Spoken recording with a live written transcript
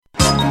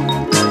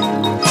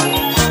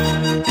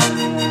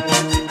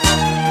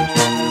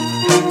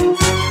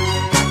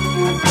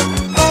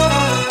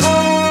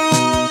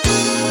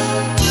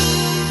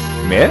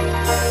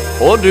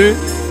du.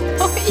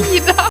 Og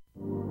Ida.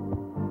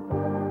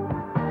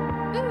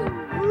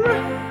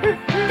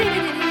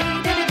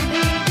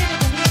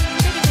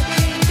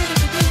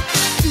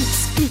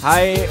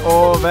 Hei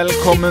og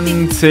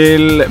velkommen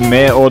til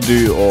meg og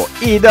du og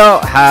Ida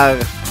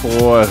her på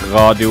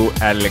Radio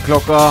L.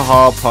 Klokka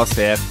har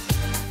passert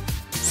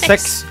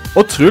 6,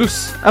 og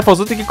Truls er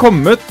fortsatt ikke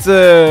kommet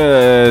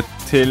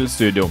til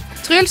studio.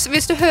 Truls,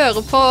 hvis du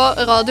hører på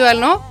Radio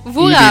L nå,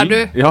 hvor er du?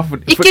 Ja,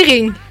 ikke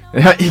ring.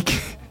 Ja,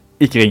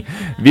 ikke ring.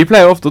 Vi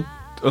pleier ofte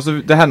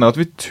det hender at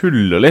vi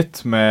tuller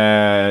litt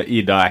med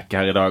Ida er ikke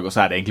her i dag, og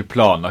så er det egentlig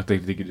planlagt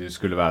at ikke du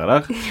skulle være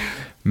der.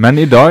 Men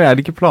i dag er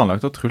det ikke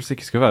planlagt at Truls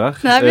ikke skal være der.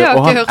 Nei, vi har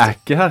og ikke han hørt. Er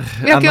ikke her.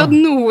 Vi har ikke hørt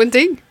noen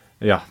ting.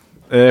 Ja,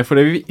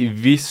 for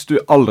hvis du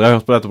aldri har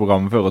hørt på dette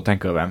programmet før og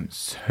tenker hvem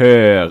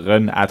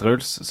søren er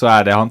Truls, så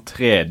er det han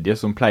tredje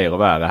som pleier å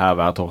være her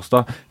hver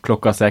torsdag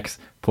klokka 6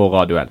 på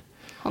Radio L.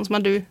 Han som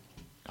er du.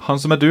 Han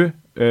som er du,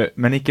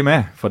 men ikke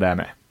meg, for det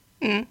er meg.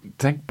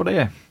 Tenk på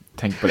det.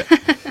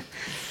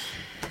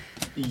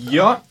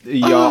 Ja.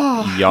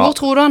 Hvor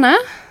tror du han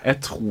er? Jeg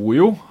tror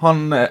jo han,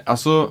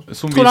 altså...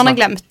 Tror du han har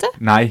glemt det?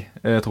 Nei,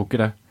 jeg tror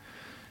ikke det.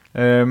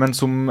 Men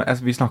som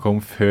vi snakket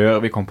om før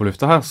vi kom på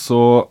lufta her,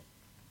 så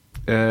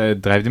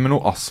drev de med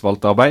noe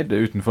asfaltarbeid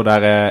utenfor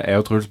der jeg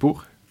og Truls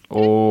bor.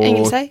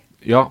 Engelsei.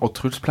 Ja, og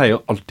Truls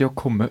pleier alltid å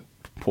komme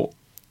på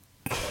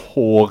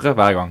håret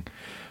hver gang.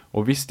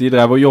 Og hvis de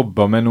drev og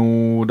jobber med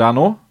noe der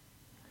nå,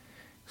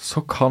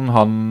 så kan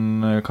han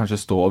kanskje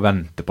stå og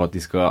vente på at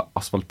de skal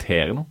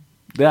asfaltere noe.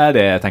 Det er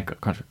det jeg tenker,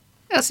 kanskje.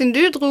 Ja, siden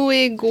du dro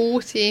i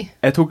god tid.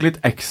 Jeg tok litt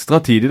ekstra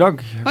tid i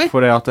dag, for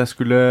det at jeg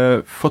skulle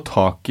få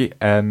tak i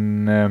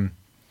en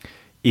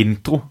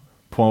intro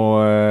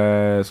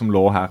som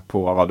lå her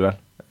på Radio L.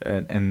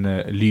 En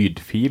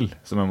lydfil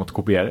som jeg måtte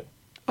kopiere.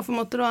 Hvorfor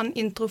måtte du ha en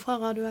intro fra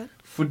Radio L?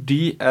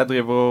 Fordi jeg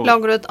driver...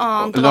 Lager du et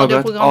annet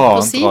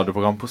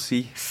radioprogram på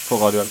si? På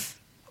Radio L.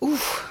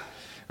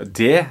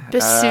 Det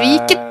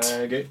besviket.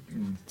 Er gøy.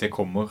 Det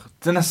kommer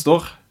til neste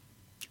år.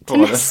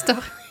 Til neste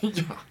år?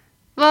 Ja.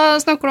 Hva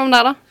snakker du om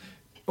der da?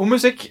 Om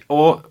musikk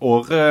og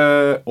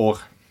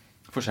år.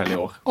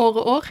 Forskjellige år.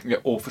 År? Ja,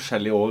 og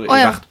forskjellige år i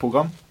hvert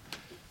program.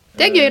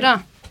 Det er gøy da.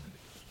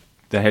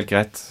 Det er helt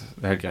greit.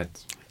 Helt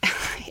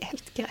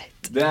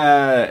greit.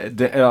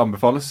 Det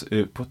anbefales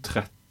på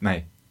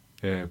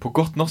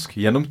godt norsk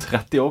gjennom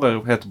 30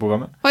 år heter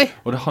programmet. Oi.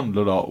 Og det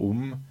handler da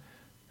om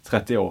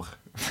 30 år.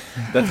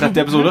 Det er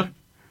 30 episoder.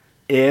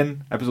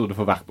 En episode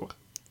for hvert år.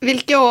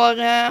 Hvilke år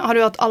har du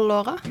hatt alle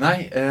året?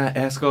 Nei,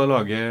 jeg skal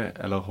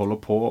holde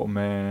på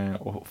med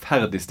å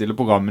ferdigstille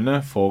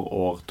programmene for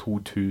år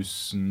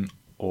 2000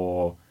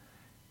 og...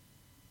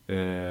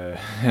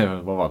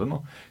 hva var det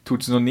nå?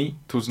 2009,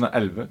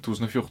 2011,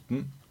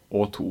 2014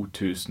 og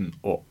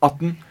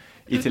 2018,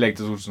 i tillegg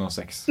til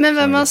 2006. Men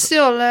hvem har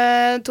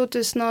stjålet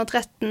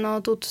 2013 og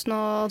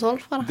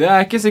 2012 fra da? Det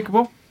er jeg ikke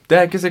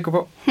sikker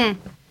på.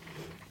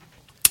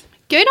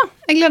 Gøy da,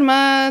 jeg gleder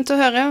meg til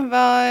å høre.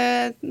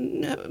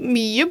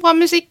 Mye bra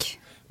musikk.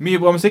 Mye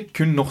bra musikk,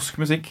 kun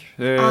norsk musikk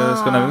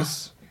skal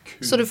nevnes.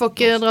 Så du får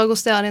ikke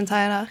Dragostadien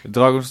Tei der?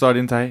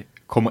 Dragostadien Tei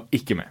kommer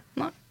ikke med.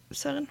 Nei,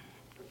 søren.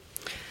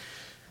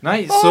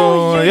 Nei, så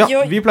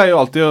vi pleier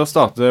jo alltid å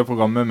starte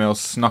programmet med å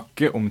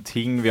snakke om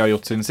ting vi har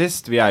gjort siden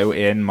sist. Vi er jo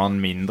en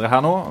mann mindre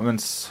her nå,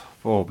 mens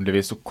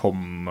forhåpentligvis så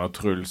kommer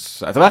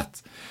Truls etter hvert.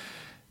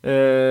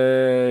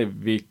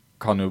 Vi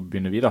kan jo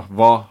begynne videre.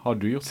 Hva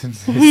har du gjort siden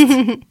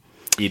sist?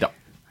 Ida.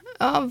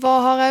 Ja, hva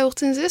har jeg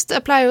gjort siden sist?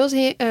 Jeg pleier jo å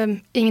si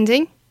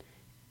ingenting.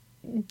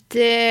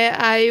 Det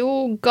er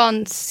jo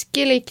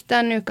ganske likt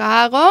denne uka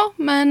her også,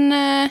 men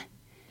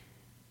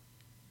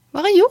hva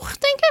har jeg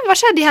gjort egentlig? Hva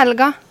skjedde i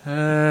helga?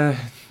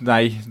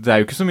 Nei, det er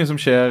jo ikke så mye som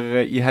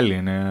skjer i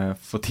helgene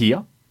for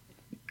tida.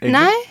 Egentlig.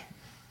 Nei,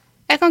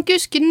 jeg kan ikke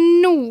huske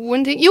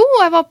noen ting. Jo,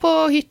 jeg var på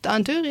hytta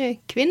en tur i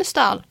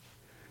Kvinesdal.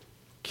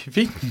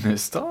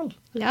 Kvinesdal?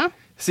 Ja.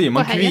 Sier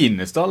man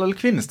Kvinesdal eller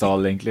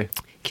Kvinesdal egentlig?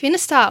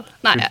 Kvinesdal.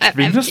 Nei,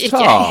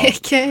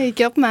 ikke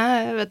hør på meg,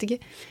 jeg vet ikke.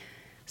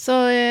 Så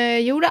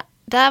jo da,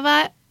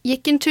 der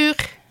gikk en tur,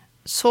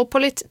 så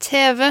på litt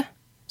TV,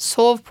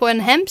 sov på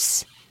en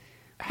hems,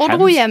 og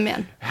dro hjem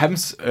igjen.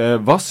 Hems,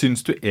 hva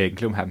syns du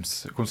egentlig om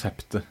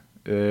hems-konseptet?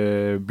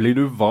 Blir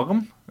du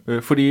varm?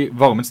 Fordi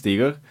varmen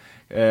stiger,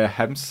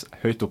 hems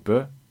høyt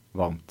oppe,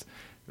 varmt.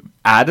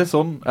 Er det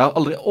sånn? Jeg har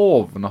aldri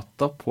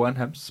overnattet på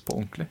en hems på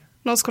ordentlig.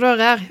 Nå skal du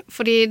høre her,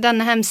 fordi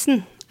denne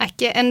hemsen er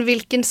ikke en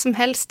hvilken som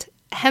helst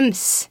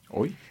hems.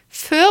 Oi.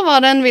 Før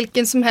var det en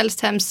hvilken som helst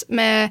hems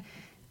med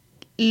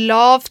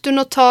lavt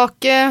under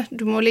taket,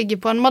 du må ligge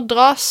på en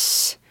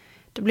madrass,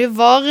 det blir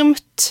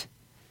varmt,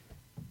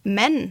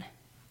 men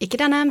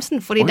ikke denne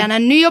hemsen, fordi den er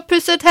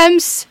nyoppusset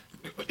hems.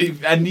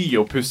 En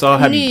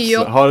nyoppusset hems.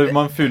 Har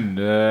man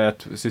funnet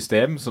et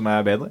system som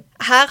er bedre?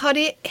 Her har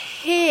de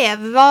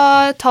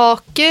hevet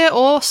taket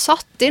og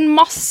satt inn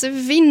masse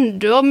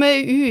vinduer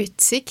med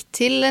utsikt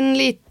til en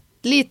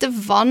lite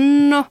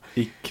vann.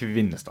 I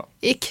Kvinesdal.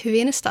 I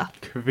Kvinesdal.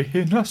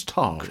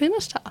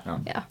 Kvinesdal.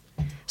 Ja.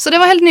 Så det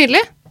var helt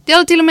nydelig. De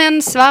hadde til og med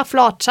en svær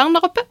flatskjerm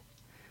der oppe.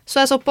 Så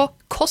jeg så på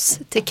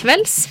Kåss til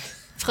kvelds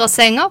fra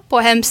senga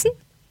på Hemsen.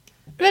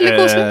 Veldig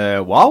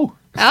koselig. Wow.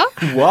 Ja,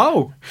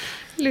 Wow.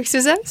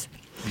 luksushems.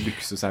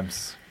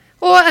 Luksushems.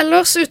 Og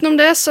ellers utenom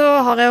det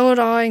så har jeg jo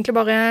da egentlig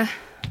bare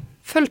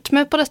fulgt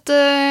med på dette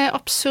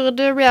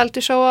absurde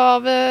reality-showet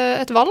av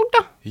et valg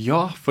da.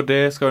 Ja, for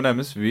det skal jo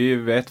nevnes. Vi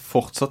vet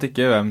fortsatt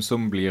ikke hvem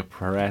som blir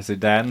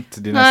president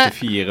de neste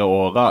 4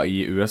 årene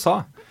i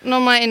USA. Nå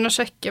må jeg inn og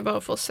sjekke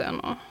bare for å se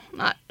nå.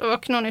 Nei, det var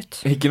ikke noe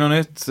nytt. Ikke noe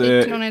nytt.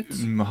 Ikke noe nytt.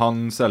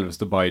 Han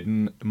selveste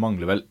Biden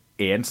mangler vel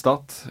 1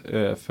 stat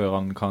før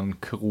han kan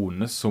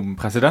krones som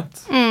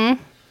president.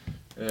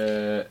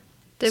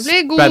 Det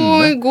blir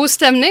god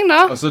stemning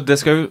da. Altså, det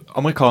skal jo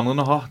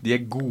amerikanerne ha. De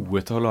er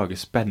gode til å lage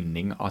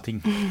spenning av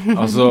ting.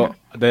 Altså,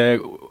 det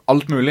er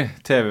alt mulig.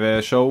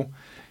 TV-show,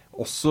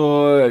 også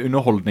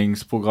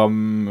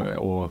underholdningsprogram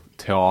og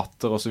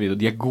teater og så videre.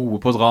 De er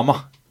gode på drama.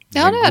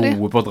 Ja, det er de.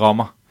 Gode på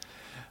drama.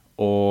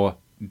 Og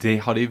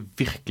det har de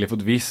virkelig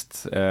fått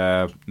vist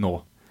nå.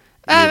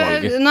 Nå er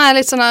jeg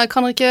litt sånn her,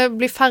 kan dere ikke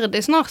bli ferdig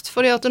snart?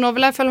 Fordi at nå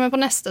vil jeg følge med på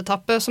neste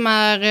etappe, som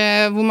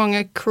er hvor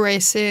mange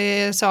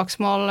crazy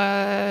saksmål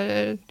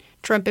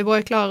Trumpy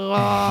Boy klarer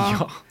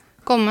å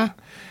komme.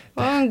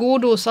 Det var en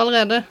god dose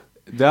allerede.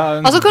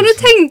 Altså, kan du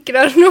tenke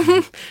deg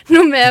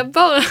noe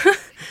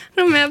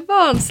mer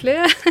barnslig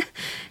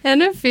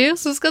enn en fyr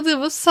som skal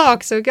drive og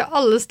saksøke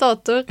alle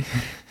stater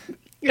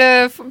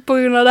på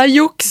grunn av det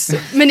juks,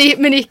 men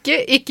ikke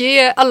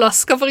i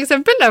Alaska for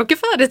eksempel. Det er jo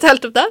ikke ferdig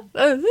telt opp der.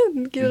 Der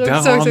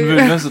har han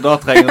vunnet, så da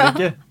trenger han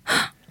ikke.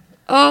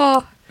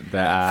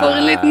 For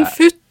en liten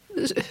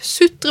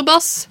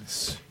sutrebass.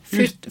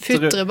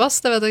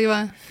 Futrebass, det vet jeg ikke hva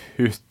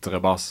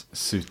er.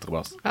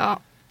 Sutrebass. Ja.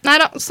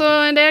 Neida, så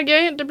det er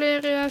gøy. Det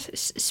blir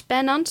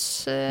spennende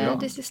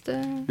de siste...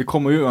 Det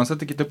kommer jo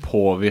uansett ikke til å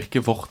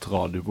påvirke vårt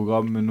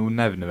radioprogram med noe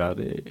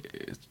nevneverdig...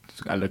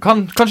 Eller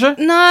kanskje?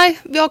 Nei,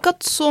 vi har ikke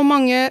hatt så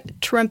mange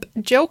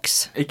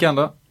Trump-jokes. Ikke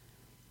enda.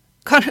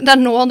 Det er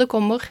nå det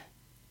kommer.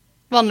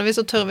 Vanligvis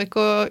så tør vi ikke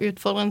å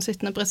utfordre en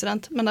sittende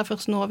president, men det er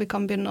først nå vi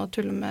kan begynne å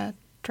tulle med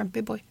Trumpy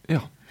Boy.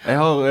 Ja, jeg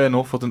har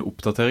nå fått en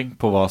oppdatering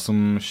på hva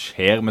som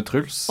skjer med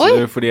Truls.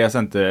 Oi. Fordi jeg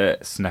sendte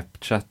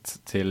Snapchat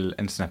til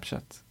en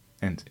Snapchat.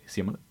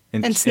 Sier man det?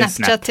 En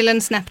Snapchat til en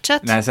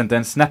Snapchat? Nei, jeg sendte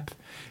en snap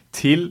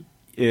til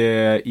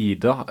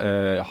Ida,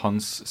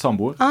 hans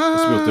samboer,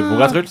 og spurte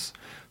hvor er Truls?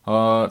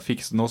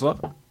 Fikk noe svar.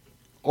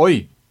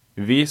 Oi,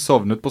 vi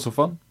sovnet på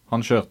sofaen.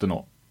 Han kjørte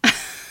nå.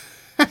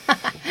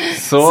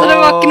 Så det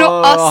var ikke noe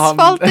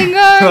asfalt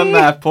engang. Han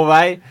er på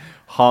vei.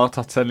 Har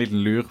tatt seg en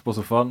liten lur på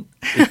sofaen.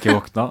 Ikke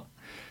våkna.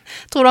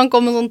 Tror du han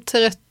kommer sånn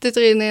trøtt i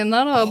trynet inn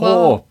der da?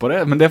 Håper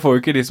det, men det får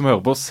jo ikke de som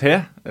hører på å se.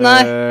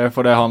 Nei.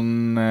 For det er han...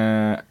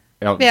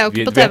 vi er jo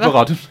ikke på TV. Vi er på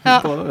radioen.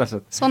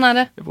 Ja, sånn er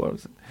det.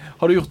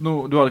 Har du gjort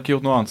noe... Du har ikke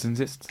gjort noe annet siden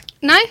sist?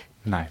 Nei.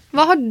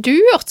 Hva har du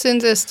gjort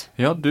siden sist?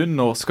 Ja,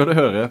 nå skal du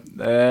høre.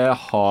 Jeg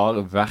har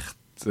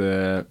vært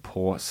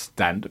på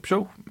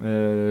stand-up-show.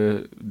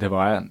 Det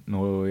var jeg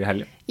nå i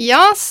helgen.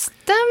 Ja,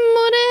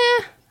 stemmer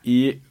det.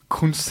 I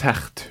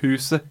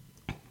konserthuset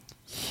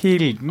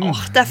Hilden.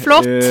 Det er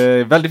flott.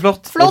 Veldig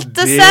flott.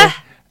 Flotte seg.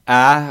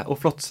 Og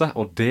flotte seg.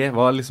 Og det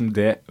var liksom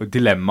det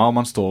dilemmaet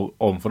man står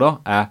overfor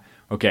da,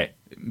 ok,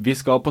 vi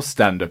skal på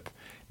stand-up.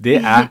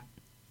 Det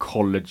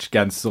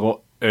college-genser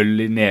og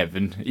øl i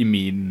neven i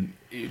min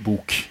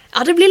bok.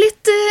 Ja, det blir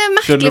litt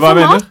merkelig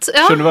format.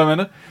 Skjønner du hva jeg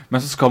mener?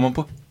 Men så skal man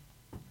på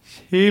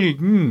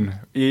Hilden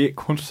i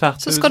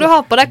konserthuset. Så skal du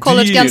ha på deg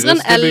college-genseren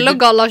eller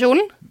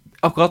galakjolen.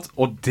 Akkurat,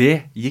 og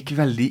det gikk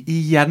veldig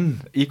igjen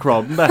i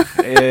crowden der,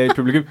 i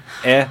publikum.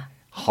 Jeg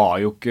har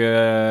jo ikke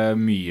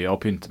mye å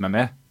pynte meg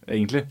med,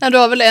 egentlig. Ja, du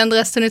har vel en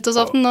dress til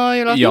nyttårsaften og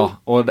julaften? Ja,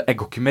 og jeg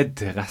går ikke med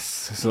dress,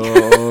 så...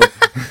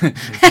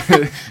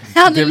 Jeg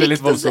hadde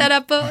likt å se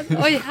deg på...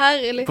 Oi,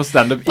 herlig. På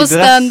stand-up i dress.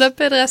 På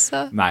stand-up i dress,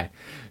 ja. Nei.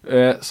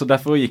 Så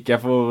derfor gikk jeg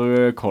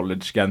for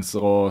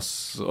college-genser og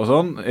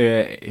sånn.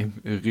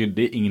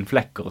 Ryddig, ingen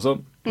flekker og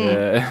sånn.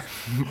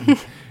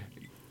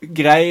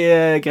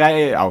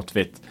 Grei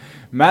outfit.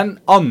 Men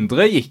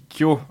andre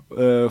gikk jo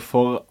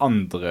for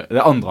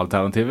det andre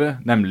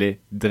alternativet, nemlig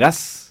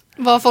dress.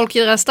 Var folk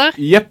i dress der?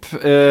 Jepp,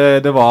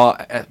 det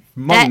var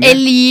mange... Det er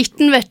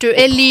eliten, vet du.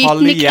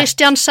 Eliten i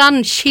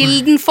Kristiansand.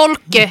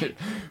 Kilden-folket.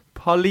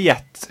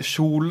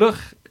 Paljettkjoler.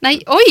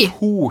 Nei, oi!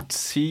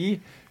 Hotsi,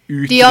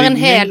 utringning. De har en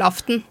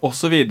helaften. Og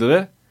så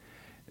videre.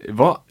 Det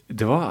var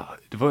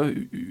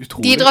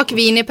utrolig... De drakk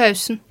vin i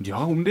pausen.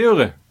 Ja, om de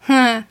gjør det.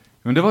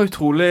 Men det var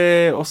utrolig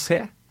å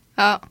se.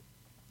 Ja.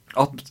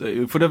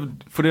 Fordi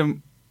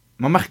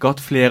man merket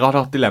at flere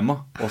hadde hatt dilemma,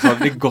 og så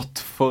hadde de gått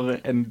for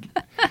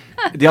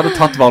de hadde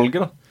tatt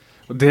valget da,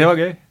 og det var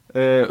gøy.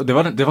 Og det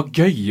var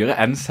gøyere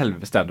enn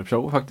selve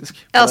stand-up-showet,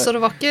 faktisk. Ja, så det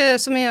var ikke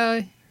så mye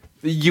å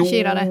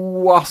skire det?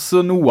 Jo,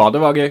 altså, noe av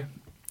det var gøy.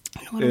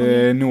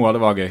 Noe av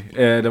det var gøy.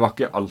 Det var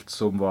ikke alt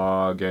som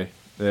var gøy,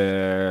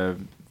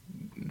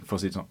 for å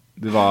si det sånn.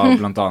 Det var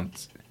blant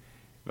annet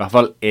i hvert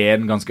fall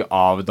en ganske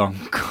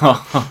avdanka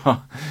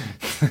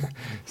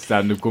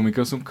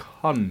stand-up-komiker som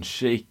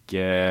kanskje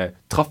ikke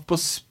traff på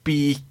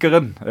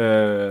spikeren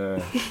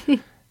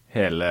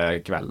hele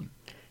kvelden.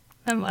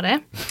 Hvem var det?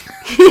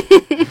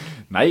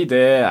 Nei,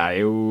 det er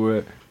jo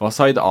var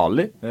Zaid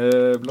Ali,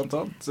 blant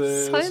annet,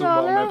 som var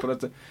Ali, med på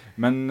dette.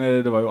 Men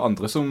det var jo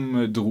andre som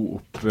dro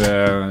opp...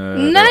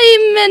 Nei,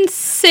 men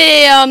se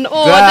han!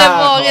 Å, Der det har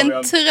var vi en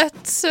han.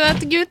 trøtt,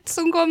 søt gutt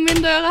som kom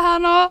inn døra her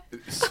nå.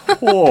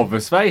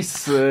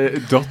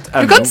 Sovesveis.no.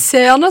 Du kan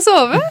se han har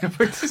sovet.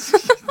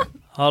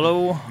 Hallo.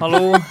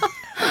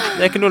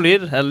 Det er ikke noe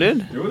lyd, er det lyd?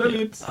 Jo, det er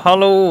lyd.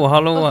 Hallo.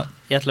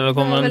 Hjertelig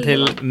velkommen Det er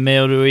til veldig meg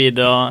og du og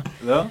Ida.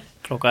 Ja.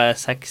 Klokka er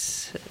 6.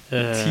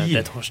 Det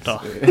er torsdag.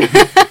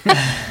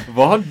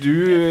 Hva har du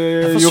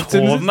Jeg gjort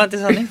siden forsov meg til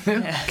sending.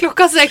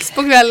 Klokka 6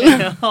 på kvelden.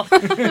 Ja,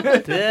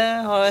 det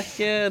har jeg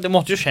ikke... Det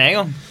måtte jo skje en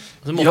gang. Det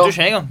Ja, Det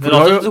for du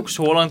har jo- tok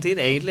så lang tid,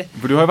 egentlig.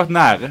 For du har jo vært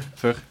nære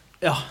før.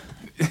 Ja.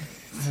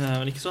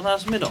 Men ikke sånn her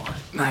som i dag.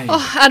 Nei.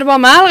 Åh, er det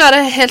bare meg, eller er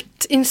det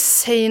helt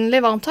insanely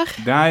varmt her?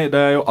 Nei, det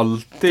er jo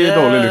alltid Det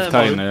dårlig luft her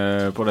var- inne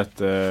på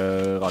dette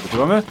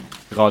radioprogrammet.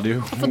 Radio.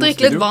 Få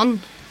drikke litt vann.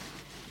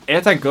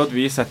 Jeg tenker at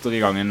vi setter i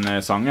gang en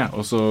sang,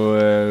 og så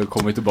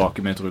kommer vi tilbake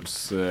med Truls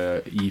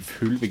i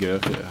full vigør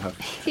her.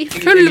 I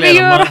full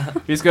vigør.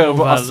 Vi skal høre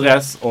på Astrid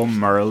S og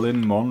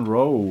Marilyn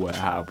Monroe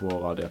her på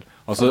radio.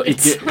 Altså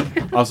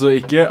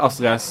ikke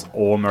Astrid S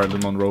og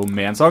Marilyn Monroe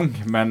med en sang,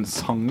 men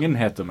sangen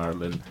heter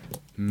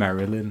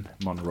Marilyn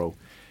Monroe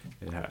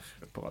her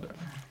på radio.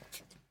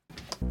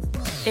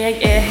 Jeg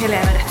er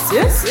Helene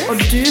Retsius, og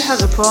du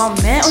hører på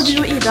meg og du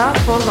og Ida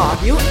på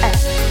Radio L.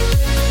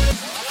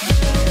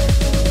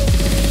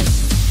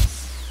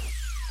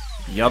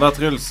 Ja da,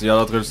 Truls.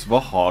 Hva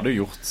har du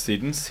gjort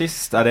siden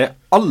sist? Er det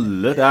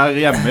alle der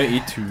hjemme i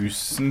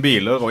 1000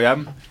 biler og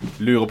hjem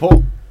lurer på?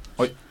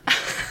 Oi.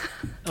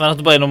 Jeg var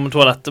nødt til bare innom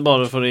toalettet,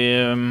 bare fordi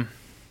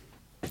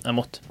jeg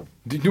måtte.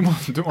 Du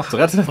måtte rett og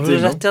Har slett du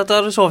rett i at jeg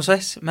hadde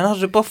sovesveis? Men jeg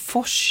hadde det på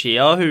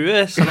forsida av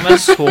huet, selv om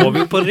jeg sov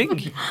jo på rygg.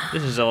 Det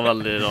synes jeg var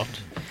veldig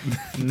rart.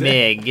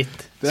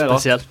 Meget det er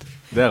rart. spesielt.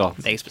 Det er rart.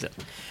 Meget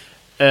spesielt.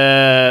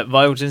 Hva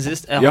har jeg gjort siden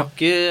sist? Ja.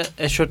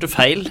 Jeg kjørte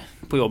feil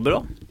på jobb i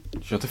dag.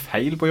 Kjørte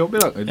feil på jobb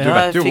i dag. Du Ja,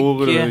 vet jo jeg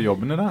hvor fikk,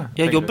 jobben er.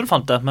 Ja, jobben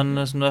fant jeg, men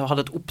som jeg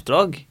hadde et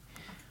oppdrag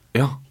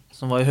Ja,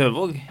 som var i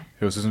Høvåg.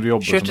 høres ut som du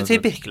jobber Kjørte som til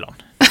et- Birkeland.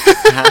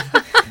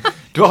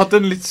 Du har hatt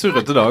en litt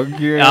surrete dag.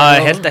 Ja,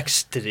 helt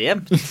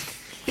ekstremt.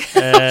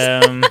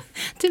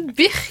 Til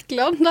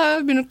Birkeland, da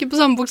begynner du ikke på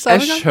samme bokstav.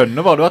 Jeg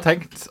skjønner hva du har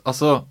tenkt.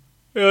 Altså,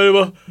 Ja, det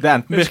var... det er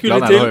enten Jeg skulle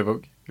Birkeland eller til-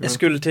 Høyvåg. Jeg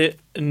skulle til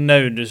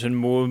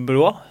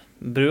Naudesundbrua.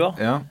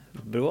 Ja.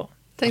 Brua.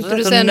 Tenkte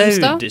du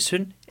Senumstad?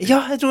 Naudesund.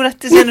 Ja, jeg dro rett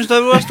til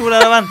Senumstad. Jeg sto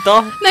der og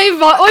ventet. Nei,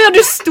 hva? Åja, du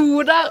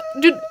sto der.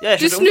 Du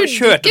Jeg snudde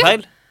kjørte ikke.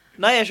 feil.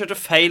 Nei, jeg kjørte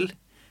feil.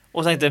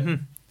 Og tenkte,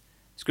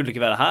 skulle det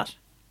ikke være her?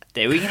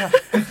 Det er jo ingen her.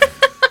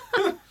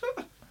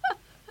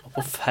 Og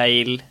på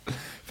feil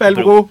Feil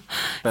bro.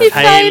 I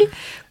feil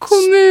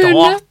kommune.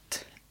 stat.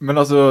 Men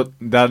altså,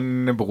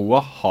 den broa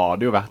har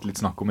det jo vært litt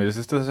snakk om i det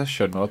siste, så jeg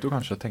skjønner at du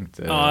kanskje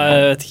tenkte... Ja,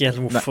 jeg vet ikke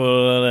helt hvorfor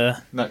det...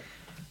 Nei.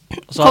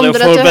 Og så hadde jeg Kom jo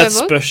dere til forberedt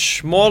Høyvåg?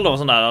 spørsmål og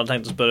sånn der, jeg hadde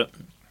tenkt å spørre.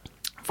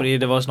 Fordi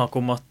det var snakk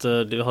om at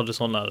de hadde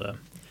sånn der,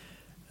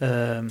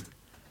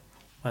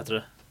 hva heter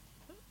det?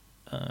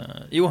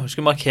 Jo, jeg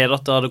skulle markere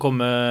at det hadde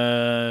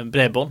kommet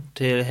bredbånd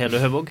til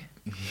hele Høyvåg.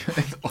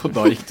 Og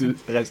da gikk du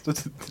reist ut.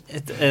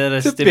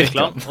 Reist til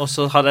Birkeland. Og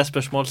så hadde jeg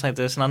spørsmål, så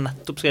tenkte jeg, sånn jeg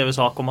nettopp skrevet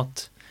sak om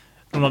at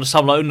noen hadde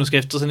samlet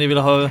underskrifter som de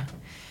ville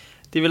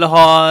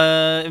ha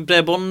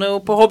bredbånd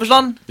på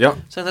Hobbesland. Ja.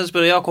 Så jeg tenkte å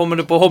spørre, ja, kommer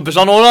du på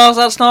Hobbesland nå da,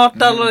 så er det snart,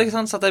 eller ikke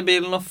sant? Satt jeg i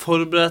bilen og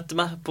forberedte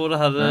meg på det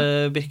her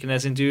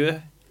Birkenes-intervjuet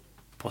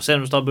på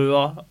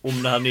Senumstadbua om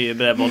det her nye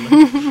bredbåndet.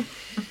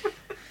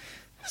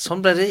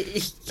 Sånn ble det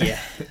ikke.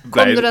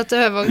 Kom du deg til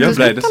Høvåg Ja, til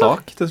ble slutt, det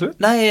sak til slutt?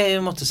 Nei,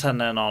 jeg måtte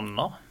sende en annen.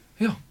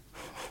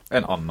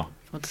 En Anna.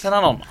 Jeg måtte sende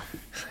en annen.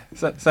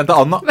 Sendte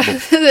Anna.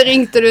 eller?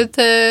 Ringte du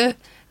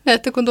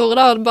ned til kontoret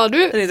da, og bare du?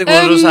 Jeg tenkte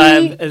gå og si,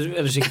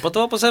 er du sikker på at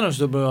det var på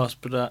Senumstadbua?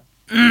 Spurte jeg.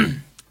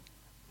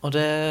 Og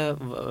det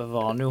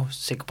var han jo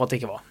sikker på at det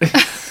ikke var.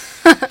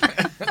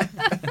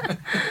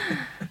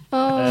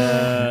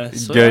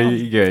 Så ja.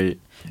 Gøy.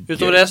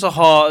 Utover det så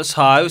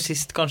sa jeg jo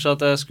sist kanskje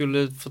at jeg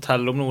skulle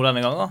fortelle om noe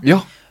denne gangen. Ja,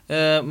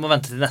 Må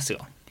vente til neste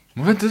gang.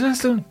 må vente til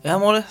neste gang. Jeg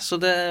må det, så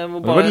det må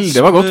Det var- bare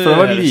det var godt, for det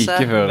var smøre like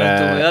seg før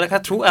utover. Ja, det kan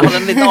jeg tro. Jeg hadde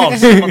en liten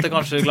anelse om at det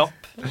kanskje glapp.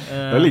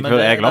 var like før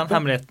jeg glapp, Den ja.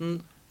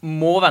 hemmeligheten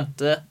må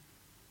vente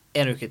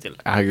en uke til.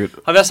 Herregud.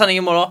 Har vi sending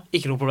i morgen?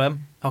 Ikke noe problem.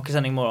 Har ikke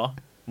sending i morgen.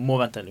 Må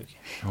vente en uke.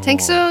 Tenk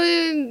så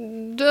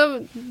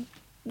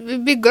vi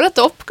bygger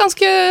dette opp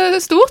ganske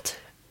stort.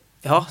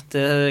 Ja, det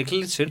er egentlig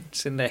litt synd,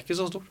 siden det er ikke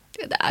så stort.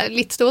 Det er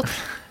litt stort.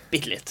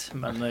 Bitte litt,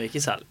 men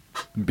ikke særlig.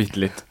 Bitte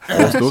litt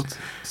og stort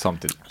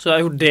samtidig. Så jeg har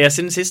gjort det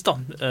siden sist da.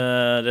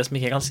 Det som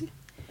ikke jeg kan si.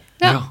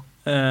 Ja.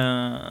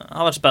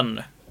 Har vært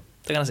spennende.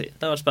 Det kan jeg si.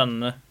 Det har vært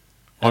spennende.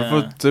 Har du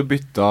fått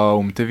bytta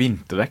om til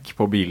vinterdekk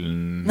på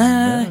bilen?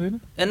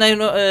 Nei,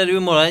 nå er det jo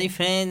morgen i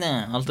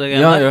fredag. Alt det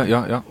Ja, greiene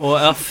der. ja. Og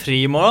jeg har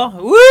fri i morgen.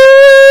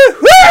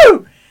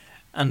 Woo!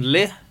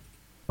 Endelig.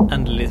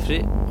 Endelig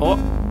fri. Å,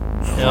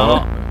 ja da.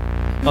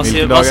 Hva Hvilken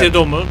sier dag er-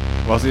 dommeren?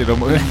 Hva sier du om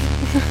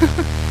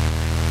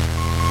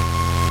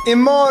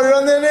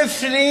Imorgon är det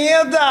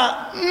fredag!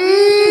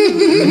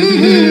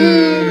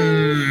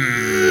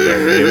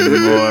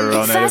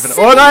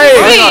 Å nei!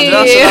 Oi!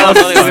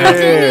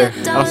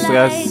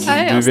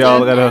 Astrid, vi har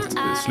allerede hørt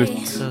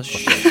slutt.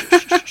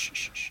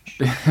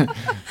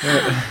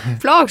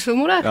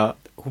 Plagsomt der. Ja.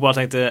 Hun bare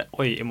tenkte,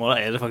 oi, I morgen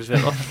er det faktisk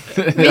fredag.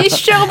 Vi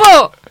kjører på!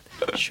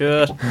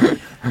 Kjør.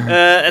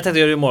 Jeg tenkte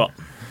å gjøre det I morgen.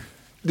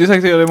 Du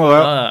tenkte å gjøre det I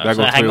morgen? Ja, Det er så jeg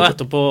godt henger gjort.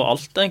 etter på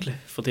alt, egentlig,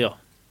 for tida.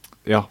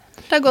 Ja.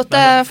 Det er godt det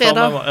er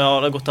fredag. Ja,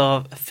 det er godt å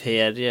ha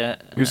ferie.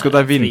 Husk at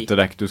det er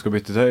vinterdekk du skal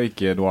bytte til,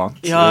 ikke noe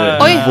annet. Ja.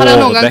 Oi, har dere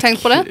noen gang Vårdekk,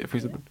 tenkt på det? for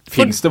eksempel.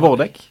 Finnes det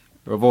vårdekk?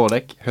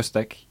 Vårdekk,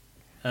 høstdekk?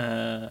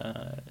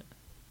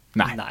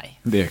 Nei, Nei.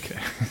 det gjør ikke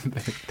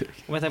det.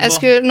 Om jeg tenker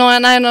på...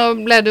 Nå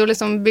ble det jo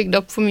liksom bygd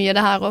opp for mye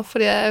det her også,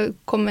 fordi jeg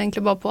kom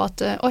egentlig bare på at,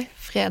 oi,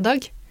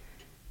 fredag.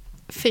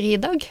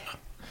 Fridag.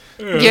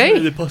 Gøy.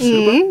 Det passer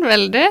jo bra.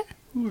 Veldig.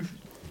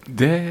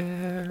 Det,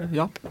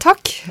 ja,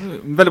 Takk.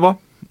 veldig bra.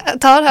 Jeg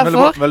tar det Veldig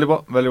bra, herfor. veldig bra,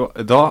 veldig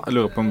bra. Da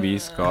lurer jeg på om vi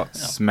skal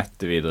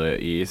smette videre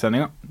I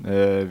sendinga.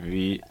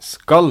 Vi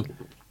skal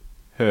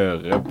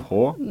høre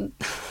på...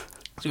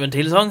 Skal vi ha en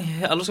til sang?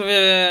 Eller skal vi...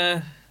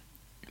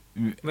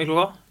 Med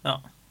klokka? Ja.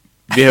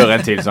 Vi hører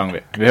en til sang,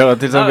 vi. Vi hører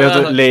en til sang. Vi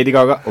hører Lady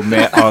Gaga og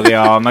med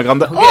Ariana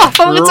Grande.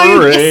 Favorittsang.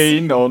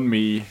 Rain on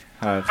me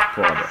her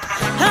på radio.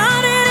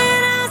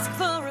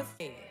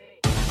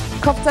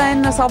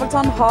 Kaptein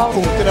Sabeltann har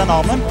Punkter den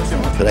armen.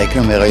 For det er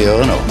ikke noe mer å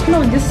gjøre nå.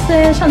 Norges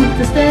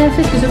kjenteste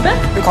fiskesuppe.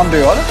 Du kan dø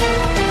av det.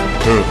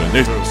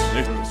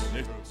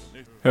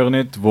 Høre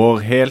nytt, vår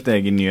helt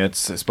egen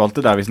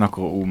nyhetsspalte der vi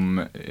snakker om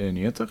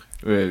nyheter.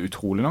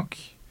 Utrolig nok.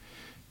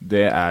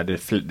 Det er det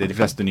de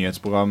fleste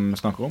nyhetsprogram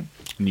snakker om.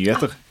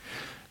 Nyheter.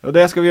 Og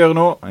det skal vi gjøre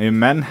nå,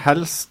 men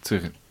helst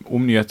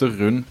om nyheter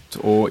rundt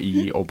og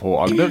I og på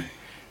Agder.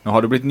 Nå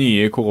har det blitt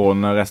nye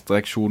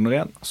koronarestriksjoner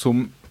igjen,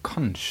 som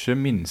kanskje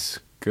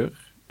minsker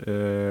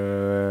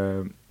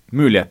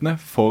mulighetene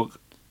for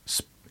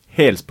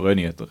helsprø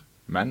nyheter.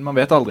 Men man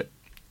vet aldri.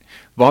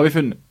 Hva har vi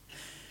funnet?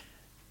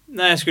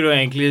 Nei, jeg skulle jo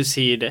egentlig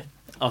si det.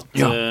 At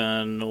Ja.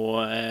 Nå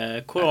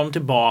er korona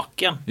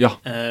tilbake igjen. Ja,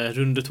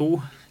 Runde 2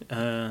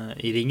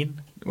 I ringen.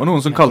 det var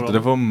noen som kalte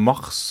det for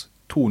Mars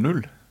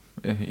 2.0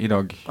 I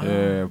dag,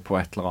 på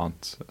et eller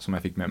annet som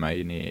jeg fikk med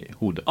meg inn I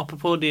hodet.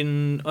 Apropos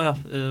din...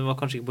 det var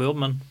kanskje ikke på jobb,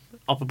 men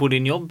apropos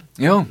din jobb.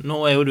 Ja,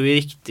 Nå er jo du I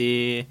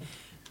riktig...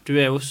 Du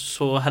er jo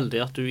så heldig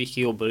at du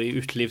ikke jobber I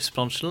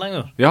utelivsbransjen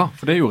lenger. ja,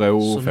 for det gjorde jeg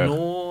jo Så før.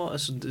 nå,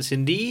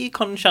 siden de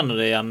kan kjenne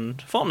det igjen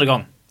for andre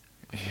gang.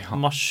 Ja.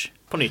 Mars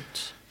på nytt.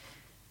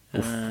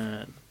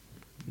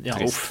 Ja,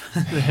 Trist. uff.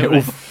 Det er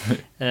jo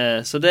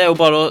det. Så det er jo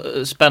bare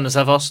å spenne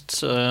seg fast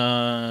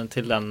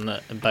til den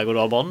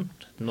berg-og-dal-banen.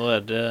 Nå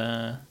er det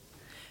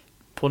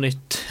på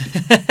nytt.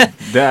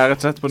 Det er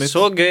rett og slett på nytt.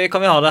 Så gøy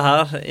kan vi ha det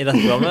her I dette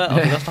programmet,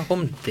 at vi kan snakke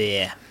om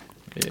det.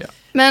 Ja.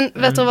 Men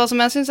vet dere hva som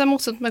jeg synes er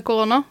morsomt med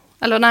korona?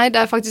 Eller nei, det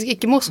er faktisk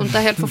ikke morsomt,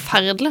 det er helt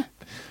forferdelig.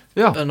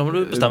 Ja. Nå må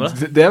du bestemme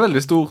det. Det er veldig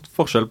stor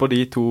forskjell på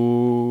de to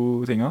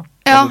tingene.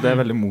 Ja. Altså, det er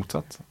veldig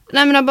motsatt.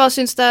 Nei, men jeg bare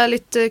synes det er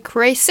litt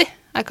crazy,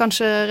 er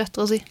kanskje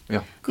rettere å si.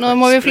 Ja. Nå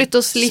må vi flytte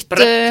oss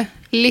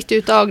litt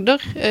ut av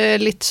Agder,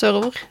 litt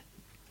sørover,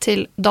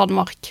 til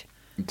Danmark.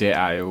 Det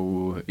er jo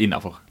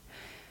innenfor.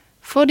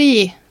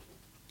 Fordi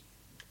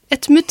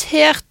et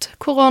mutert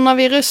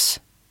koronavirus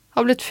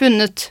har blitt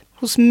funnet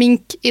hos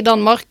mink I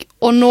Danmark,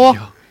 og nå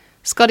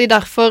skal de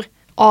derfor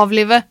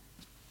avlive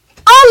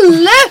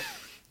alle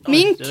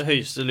mink Det er det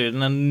høyeste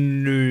lyden enn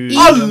nu.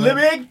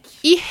 mink!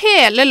 I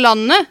hele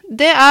landet.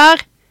 Det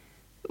er,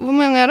 hvor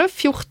mange er det?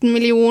 14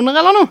 millioner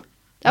eller noe?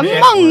 Det er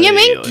mange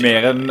mink.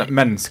 Mer enn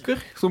mennesker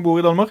som bor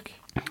I Danmark.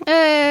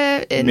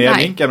 Mer Nei,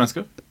 mink enn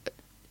mennesker.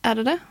 er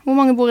det det? Hvor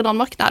mange bor I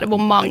Danmark? Nei, det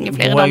bor mange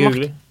flere I Må jeg Danmark.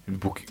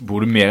 google?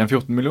 Bor det mer enn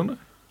 14 millioner?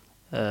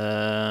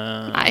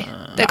 Nei,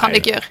 det kan de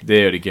ikke gjøre. Det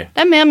gjør det ikke.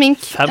 Det er mer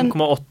mink enn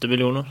 5,8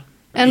 millioner.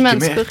 enn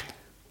mennesker.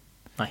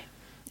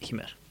 Ikke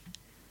mer.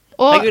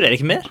 Og Nei, gud, er det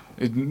ikke mer?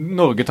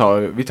 Norge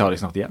vi tar det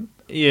snart igjen.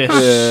 Yes.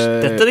 Eh,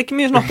 Dette er det ikke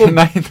mye snakk om.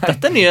 Nei.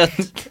 Dette er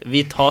nyhet.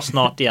 Vi tar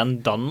snart igjen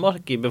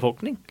Danmark I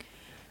befolkning.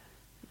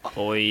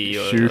 Oi.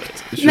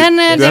 Sjukt. Men,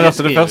 Du det-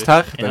 hørte det først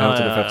her. Du Ja,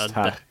 hørte det først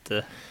her.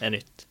 dette er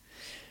nytt.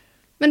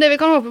 Men det vi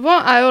kan håpe på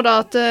er jo da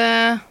at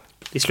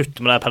De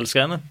slutter med de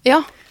pelsgreiene.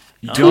 ja,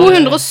 Ja.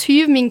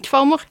 207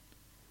 minkfarmer.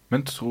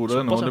 Men tror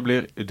dere nå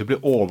Såpass, det blir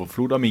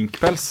overflod av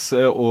minkpels,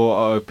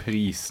 og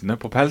prisene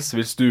på pels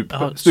vil stupe?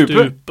 Ja,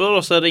 stuper,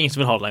 og så er det ingen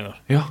som vil ha det lenger.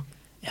 Ja.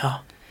 Ja.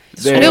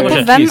 Det Jeg er lurer på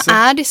jo hvem krise.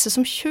 er disse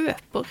som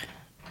kjøper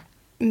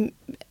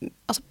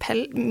altså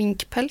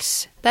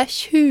minkpels? Det er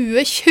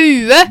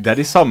 2020! Det er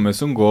de samme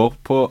som går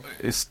på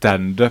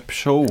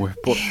stand-up-show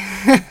på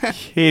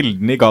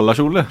Hilden I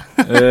gallasjole.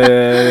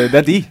 Det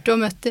er de. Du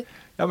har møtt dem.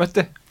 Jeg har møtt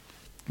de.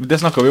 Det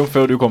snakket vi om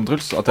før du kom,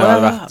 Truls, at jeg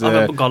hadde vært har du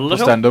vært på på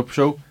gallashow?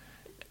 stand-up-show.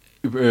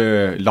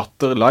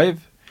 Latter live.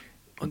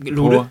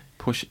 Lo du?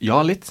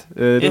 Ja, litt.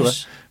 Det gjorde jeg.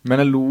 Yes. Men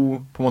jeg lo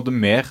på en måte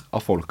mer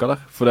av folka der.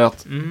 For det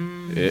at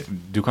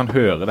du kan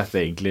høre dette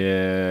egentlig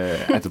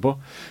etterpå.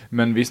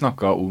 Men vi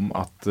snakket om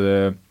at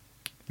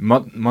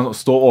man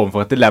står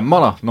overfor et dilemma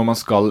da, når man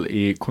skal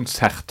i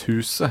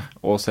konserthuset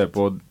og se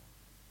på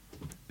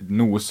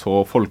noe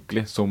så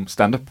folkelig som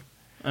stand-up.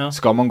 Ja.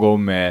 Skal man gå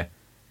med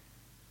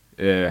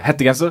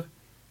hettegenser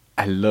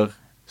eller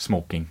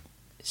smoking?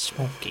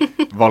 Smoking.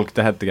 Valgte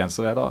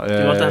hettegenser da. Du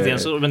valgte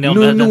hettegenser, men de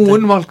andre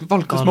noen valgte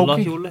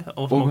smoking. Galakjole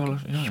og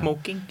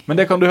smoking. Men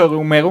det kan du høre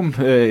mer om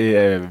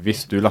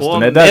hvis du laster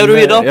og ned den. Og mer du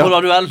i dag på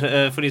Radio L,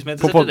 for de som er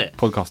interessert i det.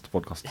 Podcast.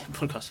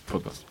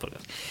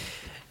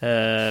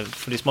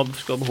 For de som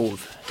skal ha behov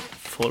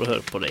for å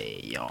høre på det,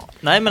 ja.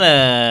 Nei, men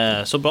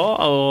så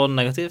bra, og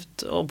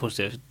negativt og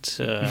positivt.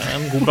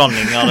 En god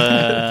blanding av det,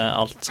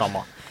 alt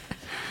sammen.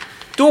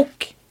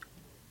 Dukk.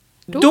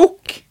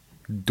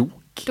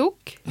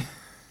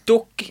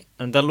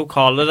 Den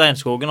lokale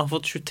regnskogen har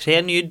fått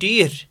 23 nye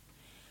dyr.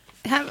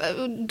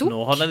 Nå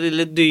har den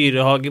lille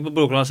dyrehage på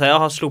Brokelandsheia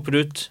har sluppet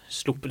ut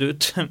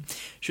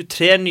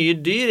 23 nye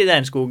dyr i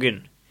regnskogen.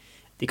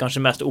 De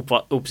kanskje mest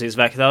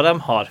oppsiktsvekkende av dem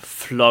har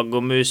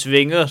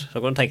flaggermusvinger. Så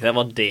kan du tenke deg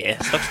hva det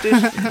slags dyr.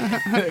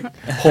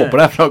 Håper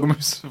det er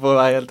flaggermus, for å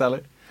være helt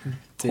ærlig.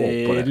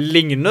 Det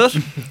ligner,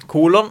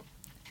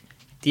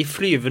 de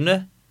flyvende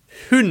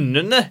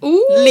hundene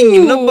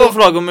ligner på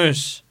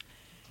flaggermus.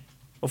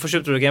 Hvorfor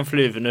kjøpte du ikke en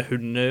flyvende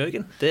hund,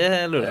 Jørgen? Det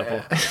lurer jeg på.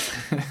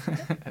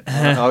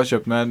 Jeg har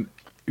kjøpt meg en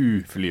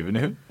uflyvende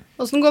hund.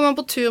 Hvordan går man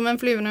på tur med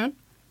en flyvende hund?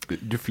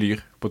 Du flyr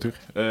på tur.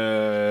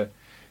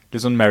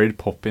 Litt sånn Mary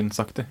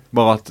Poppins-aktig.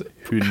 Bare at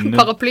hunden...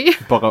 Paraply?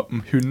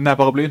 Hunden er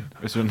paraplyen.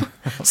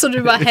 Så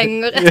du bare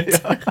henger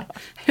etter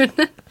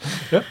hunden?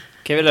 Ja.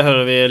 Ok, vil jeg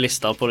høre vi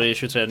lista på de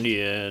 23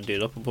 nye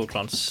dyra på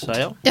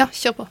Brokelandsheia? Ja,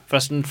 kjør på.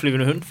 Forresten,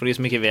 flyvende hund, for de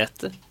som ikke vet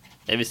det.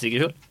 Jeg visste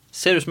ikke selv.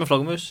 Ser ut som en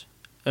flaggermus.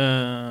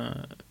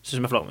 Ser ut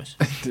som en flaggermus.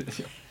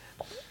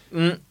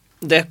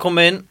 Det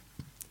kommer inn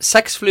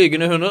 6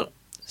 flygende hunder,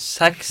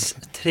 6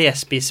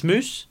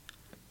 trespissmus,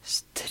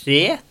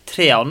 3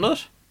 treander,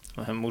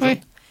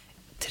 morsomt.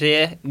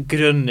 3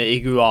 grønne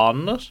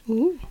iguaner,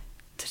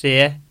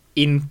 3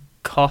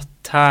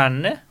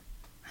 inkaterne.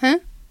 Hæ?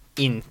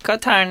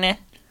 Inkaterne,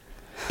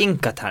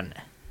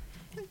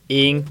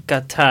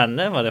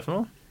 hva er det for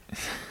noe?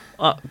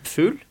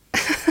 Fugl.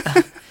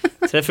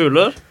 3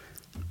 fugler,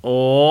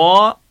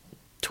 og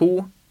 2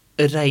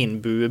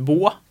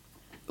 regnbueboa.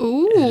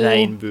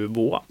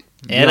 Regnbueboa.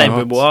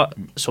 Regnbueboa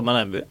som en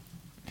regnbue?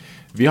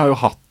 Vi har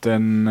jo hatt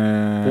en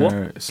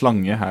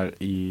slange her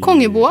i...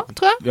 Kongeboa,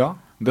 tror jeg. Ja,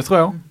 det tror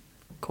jeg også.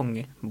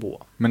 Kongeboa.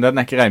 Men den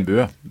er ikke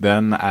regnbue,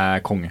 den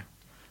er konge.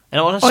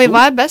 Oi,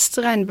 hva er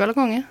best, regnbue eller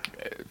konge?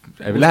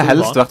 Jeg ville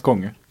helst vært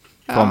konge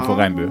framfor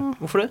regnbue.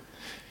 Hvorfor det?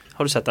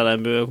 Har du sett en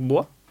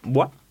regnbueboa?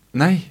 Boa?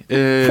 Nei,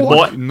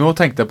 nå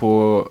tenkte jeg på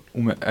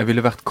om jeg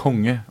ville vært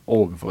konge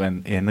overfor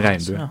en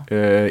regnbue.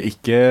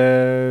 Ikke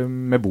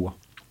med boa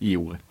i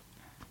ordet.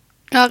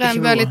 Ja,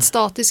 regnbue er litt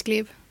statisk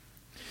liv.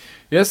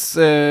 Yes,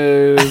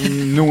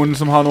 noen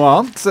som har noe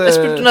annet? Jeg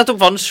spurte nettopp,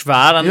 var den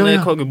svær,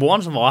 den kongeboen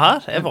som var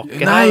her? Jeg var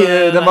ikke Nei,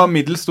 den var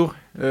middelstor.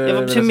 Jeg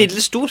var til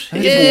middelstor.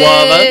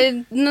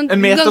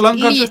 En meter lang,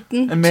 kanskje?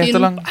 En meter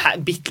lang.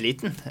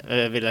 Bitteliten,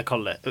 vil jeg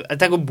kalle det.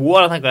 Jeg tenker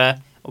boa, da tenker jeg,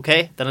 ok,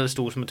 den er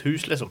stor som et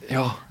hus, liksom.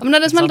 Ja. Men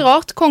det er det som er litt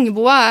rart.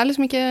 Kongeboa er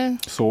liksom ikke...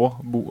 Så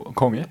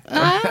konge?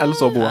 Eller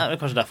så boa? Det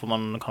er kanskje derfor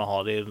man kan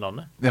ha det i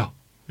landet. Ja.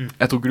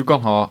 Jeg tror ikke du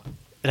kan ha...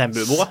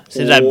 Regnbueboa?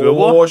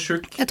 Regnbueboa?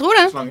 Jeg tror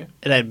det.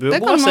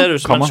 Regnbueboa ser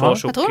ut som en så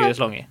tjukk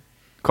slange.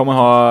 Kan man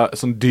ha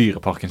sånn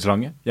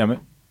dyreparkenslange hjemme?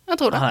 Jeg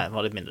tror det. Nei, den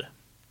var litt mindre.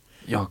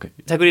 Ja, ok.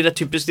 Tenk de der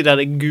typisk de der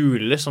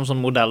gule som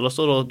sånn modeller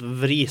står og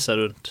vriser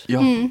rundt.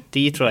 Ja.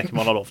 De tror jeg ikke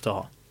man har lov til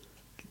å ha.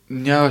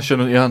 Ja,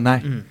 skjønner. Ja, nei.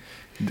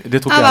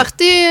 Det tror jeg har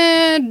vært i...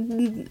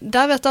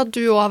 Der vet jeg at du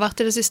også har vært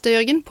i det siste,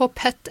 Jørgen, på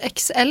Pet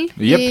XL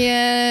i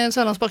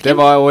Sørlandsparken. Det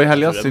var også i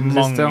helgen siden sist,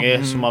 ja. Det er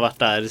mange som har vært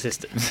der i det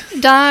siste.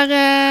 Der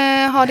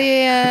har de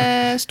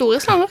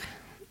store slanger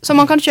som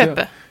man kan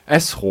kjøpe.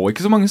 Jeg så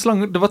ikke så mange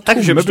slanger. Det var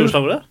tomme bur.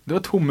 Det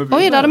var tomme bur.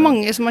 Oi, da er det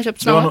mange som har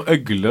kjøpt slanger. Det var noen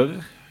øgler.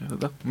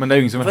 Men det er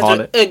jo ingen som vil ha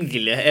det.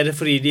 Øgle? Er det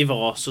fordi de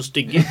var så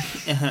stygge?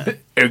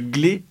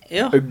 Øgli?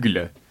 Ja.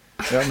 Øgle.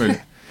 Ja,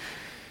 mulig.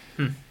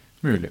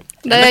 Mulig.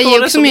 Det gir jo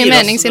ikke så mye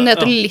mening siden det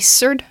heter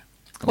lizard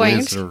på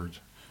engelsk.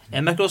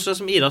 Jeg merker også det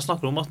som Ida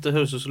snakker om, at det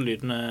høres ut som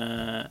lyden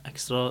er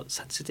ekstra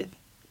sensitiv.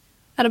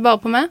 Er det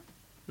bare på meg?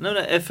 Nei,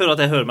 jeg føler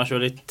at jeg hører meg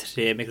selv i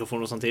 3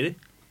 mikrofoner samtidig.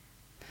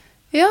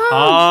 Ja,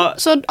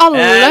 så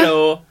alle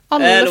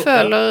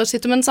føler,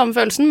 sitter med den samme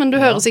følelsen, men du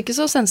høres ikke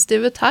så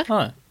sensitiv ut her.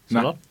 Nei, så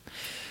bra.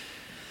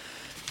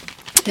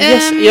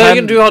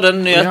 Jørgen, du hadde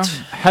en nyhet.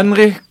 Ja.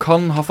 Henry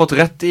kan ha fått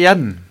rett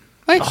igjen.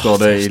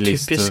 Står det i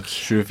liste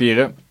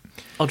 24.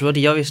 Du har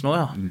de avis nå,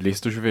 ja.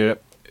 Liste 24.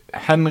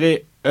 Henry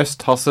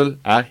Østhassel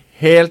er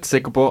helt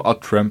sikker på at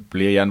Trump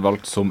blir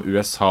gjenvalgt som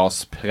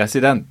USAs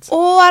president.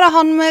 Er det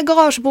han med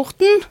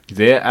garasjeporten?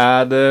 Det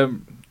er det.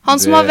 Han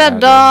som har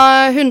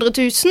veddet 100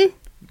 000?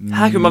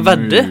 Her kunne man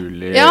vedde?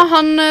 Ja,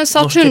 han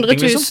satt 100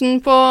 000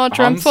 på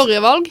Trump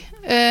forrige valg.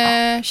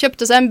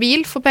 Kjøpte seg en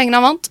bil for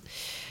pengene han vant.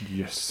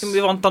 Yes.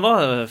 Vi vant han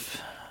da.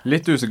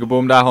 Litt usikker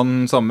på om det er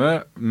han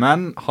samme,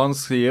 men han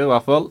sier i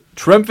hvert fall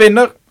Trump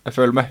vinner. Jeg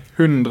føler meg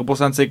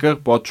 100% sikker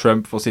på at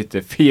Trump får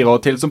sitte 4 år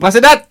til som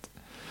president.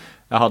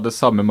 Jeg hadde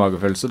samme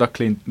magefølelse da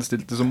Clinton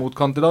stilte som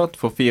motkandidat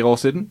for 4 år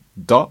siden,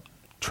 da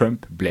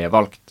Trump ble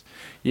valgt.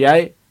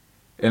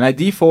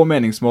 De få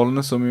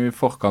meningsmålene som i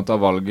forkant av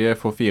valget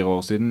for 4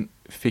 år siden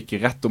fikk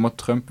rett om at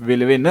Trump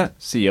ville vinne,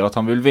 sier at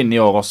han vil vinne i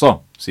år også,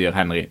 sier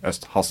Henry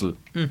Østhassel.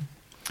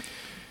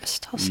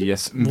 Østhassel?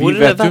 Yes. Vi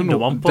vet jo nå,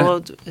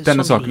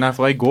 denne saken er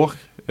fra i går,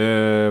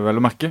 vel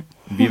å merke.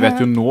 Vi vet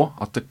jo nå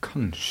at det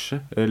kanskje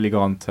ligger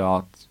an til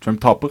at Trump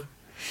taper.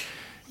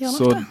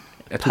 Så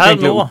jeg tok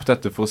egentlig opp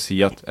dette for å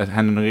si at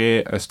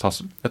Henry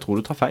Østhassel, jeg tror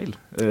du tar feil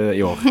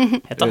i år.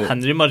 Heter han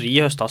Henry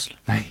Marie Østhassel?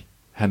 Nei,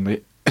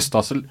 Henry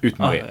Østhassel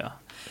uten Marie.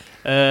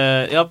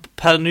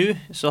 Per nå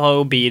så har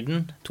jo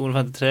Biden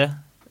 253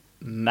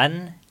 menn,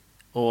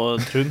 og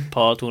Trump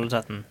har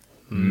 213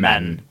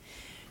 menn.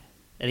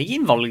 Er det ikke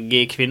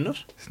innvalgkvinner?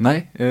 Nei,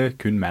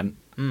 kun menn.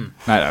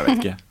 Nei, jeg vet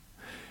ikke.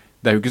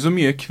 Det er jo ikke så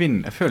mye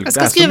kvinner. Jeg føler jeg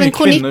skal skrive en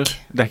kronikk.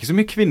 Det er ikke så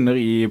mye kvinner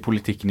i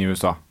politikken i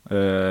USA.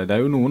 Det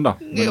er jo noen da.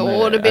 Men, jo,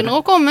 det begynner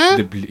å komme.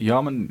 De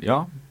har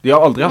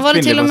aldri hatt kvinnelige president. Var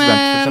det til og med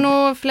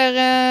noen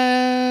flere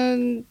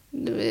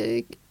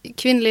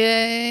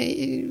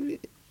kvinnelige,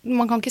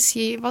 man kan ikke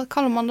si, hva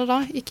kaller man det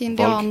da? Ikke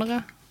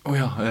indianere.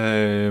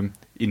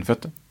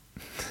 Innfødte.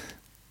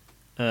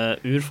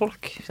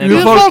 Urfolk.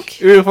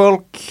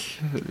 Urfolk.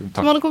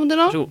 Som hadde kommet til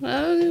nå?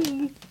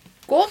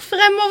 Går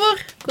fremover.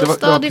 Går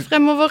stadig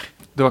fremover.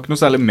 Det var ikke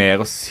noe særlig mer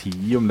å si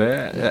om det.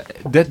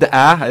 Det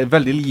er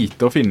veldig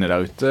lite å finne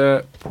der ute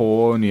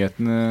på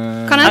nyhetene.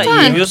 Kan jeg ta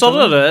en? Jeg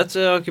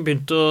har ikke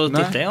begynt å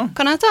titte engang.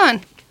 Kan jeg ta en?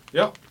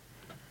 Ja.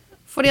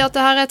 Fordi at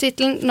det her er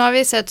titlen, nå er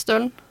vi i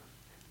Setesdølen.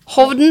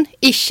 Hovden,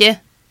 ikke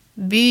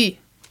by.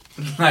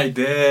 Nei,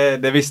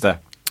 det visste jeg.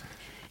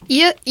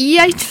 I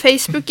et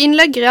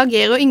Facebook-innlegg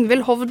reagerer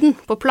Ingvild Hovden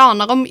på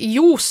planer om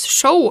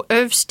Jos-show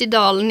øvst i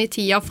dalen i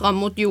tida fram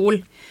mot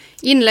jul.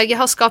 Innlegget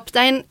har skapt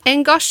en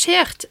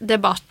engasjert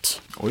debatt.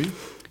 Oi.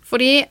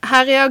 Fordi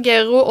her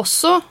reagerer hun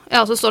også,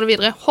 så står det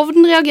videre,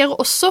 Hovden reagerer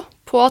også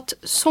på at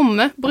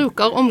somme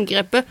bruker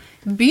omgrepet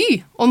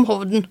by om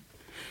Hovden.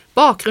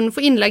 Bakgrunnen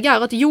for innlegget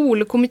er at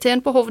julekomiteen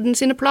på Hovden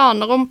sine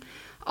planer om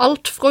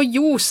alt fra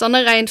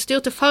josende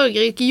reinsdyr til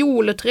fargerike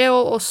juletre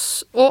og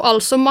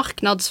altså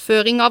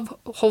marknadsføring av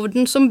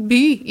Hovden som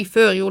by i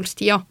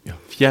førjulstida. Ja,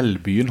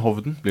 fjellbyen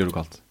Hovden blir det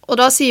kalt. Og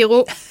da sier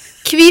hun,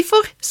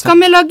 hvorfor skal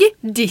vi lage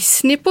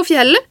Disney på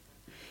fjellet?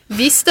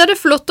 Visst er det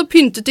flott å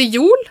pynte til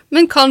jul,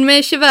 men kan vi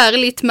ikke være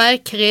litt mer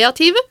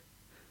kreative?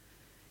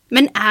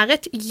 Men er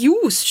et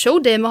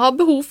Jos-show det vi har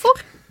behov for?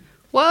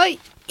 Wow,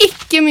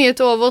 ikke mye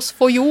til overs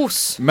for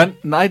Jos. Men,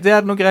 nei, det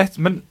er noe greit,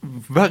 men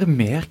være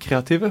mer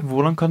kreative?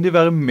 Hvordan kan de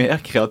være mer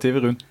kreative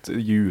rundt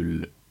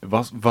jul?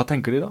 Hva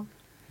tenker de da?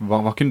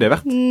 Hva kunne det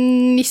vært?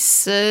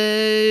 Nisseløp?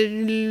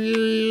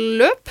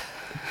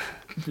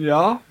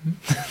 Ja.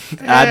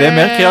 Er det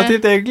mer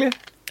kreativt egentlig?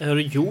 Jeg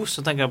hører Jos,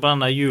 så tenker jeg på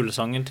den der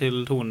julesangen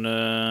til Tone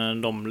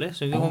Domli.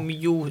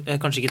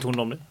 Kanskje ikke Tone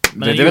Domli,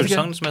 men en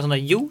julesang som er sånn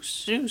der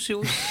Jos,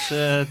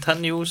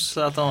 Ten Jos,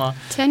 et eller annet.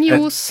 Ten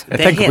Jos. Jeg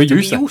tenker på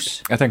Jos.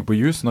 Jeg tenker på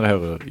Jos når jeg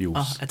hører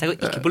Jos. Jeg tenker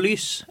ikke på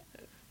lys.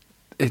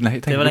 Nei,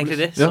 det var egentlig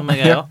det som er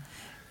greia.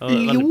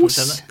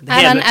 Ljos.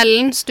 Er den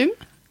Ellen stum?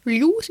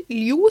 Ljos.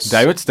 Det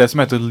er jo et sted som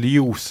heter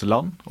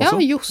Ljosland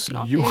også. Ja,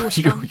 Ljosland.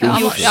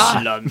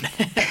 Ljosland.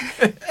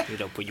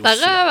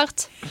 Der har jeg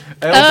vært.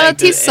 Der har jeg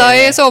tisset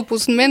i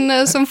soveposen min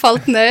som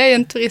falt ned i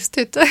en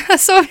turisthytte.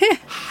 Så vi.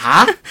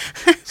 Hæ?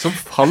 Som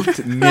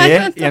falt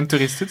ned i en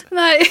turisthytte?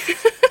 Nei.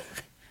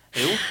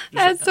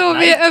 Jeg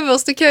sov i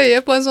øverste køye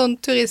på en sånn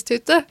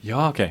turisthytte.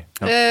 Ja, ok.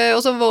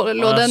 Og så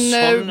lå det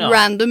en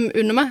random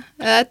under meg.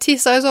 Jeg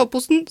tisset i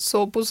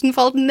soveposen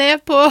falt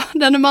ned på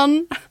denne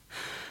mannen.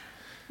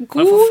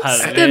 God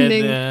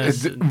stemning.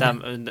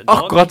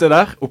 Akkurat det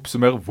der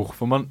oppsummerer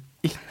hvorfor man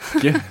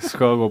ikke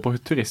skal gå på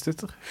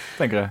turisthytter,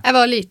 tenker jeg. Jeg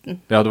var liten.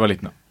 Ja, du var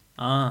liten, ja.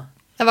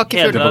 Jeg var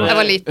ikke full, jeg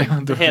var liten.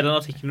 Hele den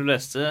artikkelen du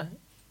leste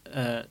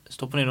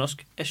står på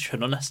nynorsk. Jeg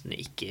skjønner nesten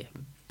ikke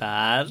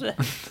bære.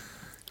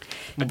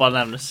 Må bare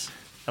nevnes.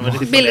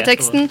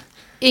 Bildeteksten.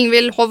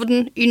 Ingvild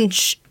Hovden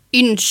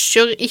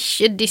ønsker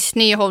ikke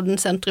Disney i Hovden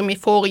sentrum i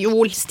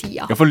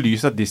forjulstida. Ja, for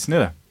lys av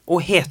Disney, det.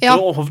 Og heter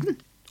hun Hovden?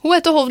 Hun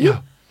heter Hovden. Ja.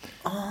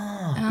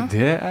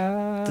 Det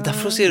er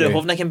derfor sier du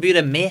Hovden er ikke en by,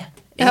 det er med.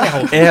 Jeg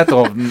heter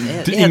Hovden.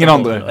 Ingen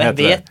andre heter det. Jeg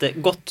vet det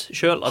godt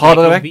selv. Ha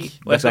dere vekk.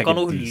 Og jeg skal ikke ha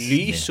noe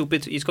lys oppi,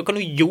 jeg skal ikke ha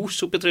noe ljos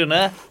oppi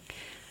trynet.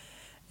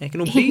 Jeg er ikke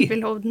noe by.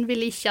 Ingvild Hovden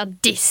vil ikke ha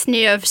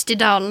Disney øvst i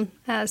dalen.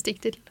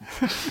 Stikk til.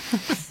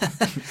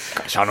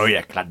 Skal ikke ha noe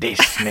jækla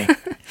Disney.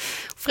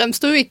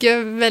 Fremstår jo ikke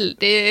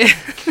veldig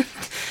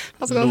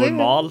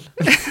normal.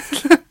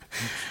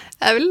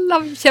 Jeg vil ha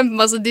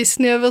kjempemasse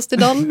Disney øverst i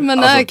dalen, men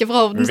jeg er ikke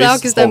fra Hovden, så jeg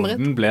har ikke stemmerett.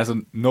 Hvis Hovden ble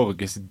sånn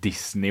Norges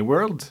Disney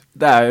World,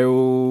 det er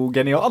jo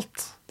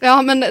genialt. Ja,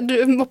 men du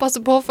må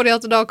passe på, fordi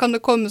at da kan det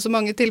komme så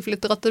mange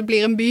tilflyttere at det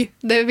blir en by.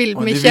 Det vil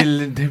vi ikke.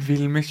 Det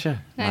vil vi ikke.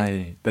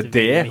 Nei, det er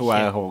det hun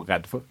er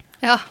redd for.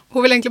 Ja,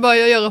 hun vil egentlig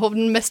bare gjøre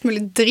Hovden mest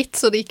mulig dritt,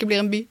 så det ikke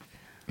blir en by.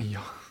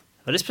 Ja.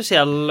 Veldig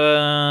spesiell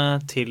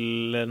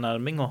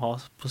tilnærming å ha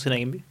på sin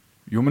egen by.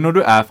 Jo, men når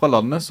du fra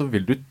landet, så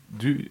vil du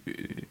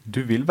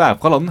vil være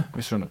fra landet,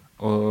 hvis du skjønner.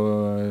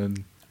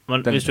 Men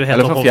hvis du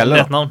heter Hovden i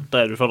et navn,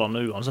 da du fra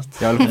landet uansett.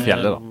 Ja, eller fra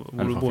fjellet da.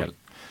 Eller fra fjellet.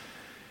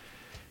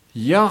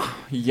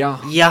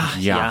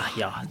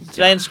 Ja.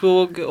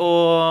 Regnskog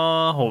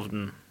og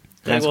Hovden.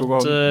 Det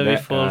godt vi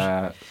får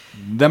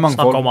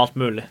snakke om alt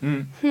mulig.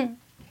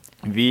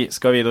 Vi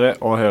skal videre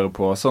og høre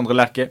på Sondre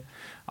Lerche.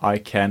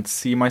 I can't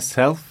see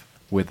myself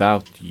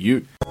without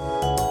you.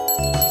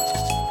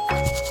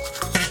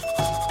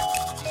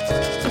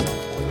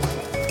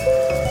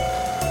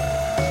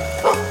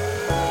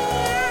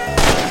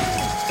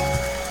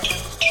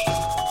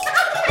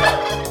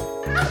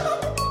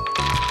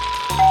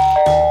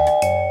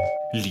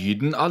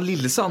 Lyden av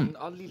Lillesand.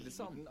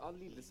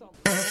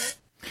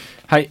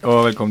 Hei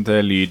og velkommen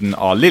til Lyden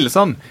av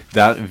Lillesand,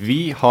 der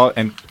vi har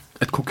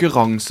et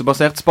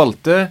konkurransebasert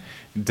spalte,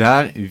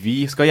 der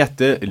vi skal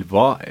gjette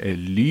hva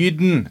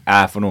lyden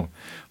for noe.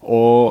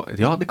 Og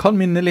ja, det kan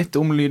minne litt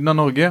om Lyden av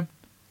Norge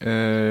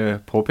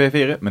på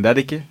P4, men det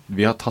det ikke.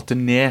 Vi har tatt det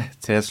ned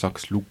til et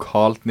slags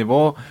lokalt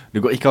nivå.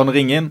 Det går ikke an å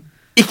ringe inn.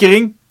 Ikke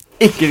ring!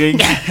 Ikke ring.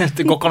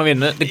 Det går ikke an å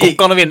vinne.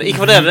 Ikke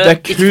for dere. Det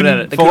kun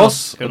for oss,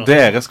 og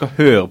dere skal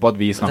høre på at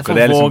vi snakker.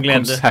 Det liksom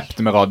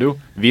konseptet med radio.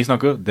 Vi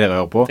snakker, dere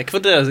hører på. Det ikke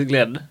for deres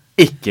glede.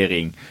 Ikke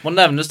ring. Må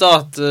nevnes da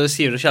at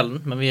sier det sjelden,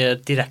 men vi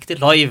direkte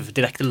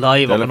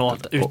live av nå,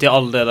 ute i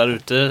alle det der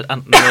ute,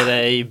 enten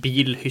det i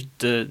bil,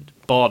 hytte,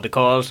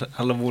 badekar,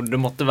 eller hvor det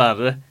måtte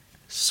være,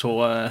 så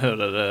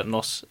hører det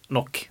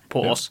nok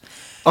på oss.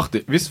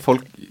 Artig, hvis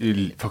folk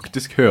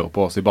faktisk hører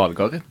på oss i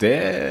badekaret, det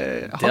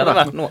hadde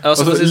vært noe.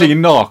 Altså, ligge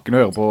naken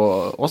og høre på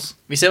oss.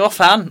 Hvis jeg var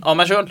fan av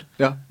meg selv,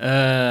 ja.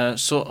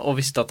 og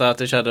visste at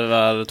det skjedde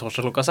hver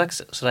torsdag klokka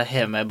 6, så det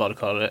hev meg i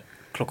badekaret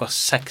klokka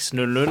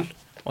 6:00,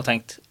 og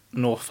tenkt,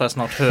 nå får jeg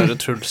snart høre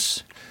Truls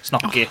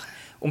snakke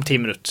om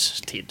 10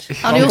 minutters tid. Jeg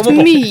hadde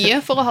gjort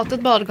mye for å ha hatt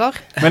et badekar.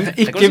 Men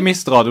ikke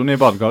mist radioen i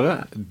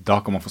badekaret, da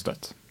kan man få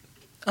støtt.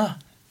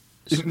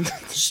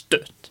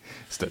 Støtt.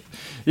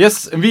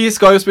 Yes, vi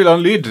skal jo spille en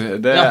lyd.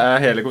 Det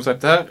hele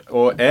konseptet her.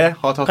 Og jeg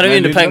har tatt Kan du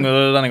vinne penger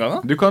denne gangen?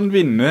 Du kan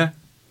vinne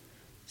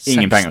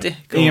ingen penger.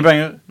 Ingen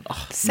penger.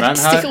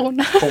 60 kroner.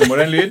 Men her kommer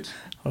det en lyd.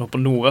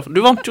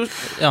 Du vant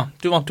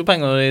jo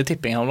penger i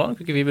tipping her, kan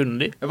ikke vi vunne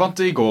de? Jeg vant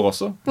det i går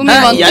også. Hvor mye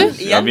vant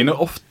du? Jeg vinner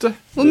ofte.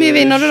 Hvor mye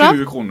vinner du da?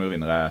 20 kroner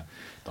vinner jeg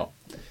da.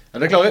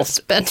 Er det klare?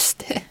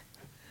 Spenstig.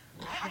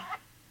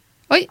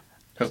 Oi.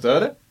 Hørte dere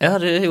det? Ja,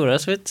 det gjorde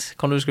jeg så vidt.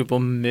 Kan du skru på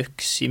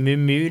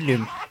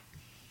Muximulium?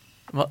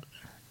 Hva?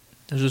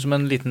 Det ser ut som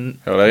en liten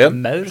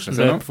maur som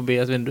løper forbi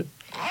et vindu.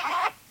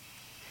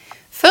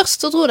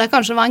 Først så trodde jeg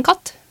kanskje det var en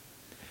katt.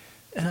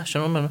 Jeg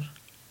skjønner hva du mener.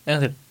 En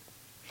gang til.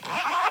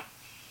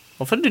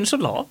 Hvorfor er lyden så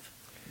lav?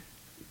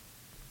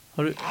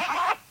 Har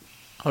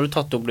du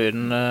tatt opp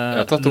lyden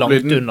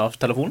langt unna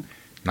telefonen?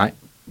 Nei.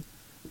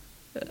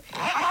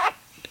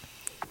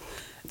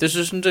 Det ser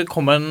ut som det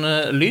kommer en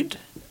lyd,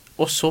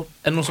 og så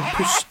er det noen som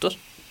puster.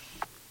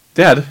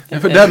 Det det.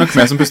 Det nok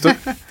meg som puster.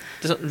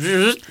 Det sånn...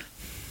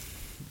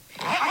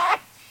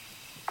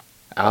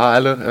 Ja,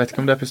 eller jeg vet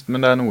ikke om det pusten,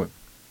 men det noe.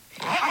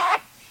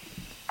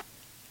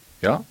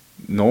 Ja,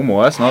 nå må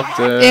jeg snart...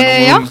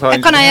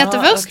 kan jeg gjette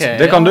først? Okay,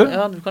 det kan du.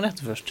 Ja, du kan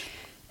gjette først.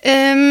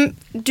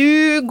 Du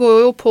går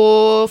jo på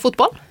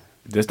fotball.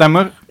 Det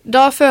stemmer.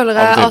 Da føler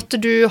jeg at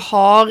du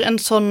har en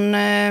sånn...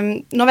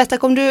 nå vet jeg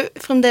ikke om du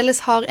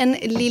fremdeles har en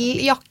lill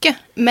jakke,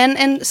 men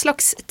en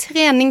slags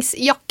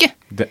treningsjakke.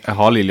 Jeg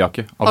har lill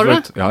jakke,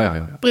 absolutt. Har du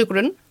det? Ja. Bruker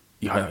du den?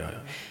 Ja.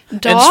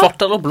 Da, en svart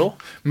eller blå?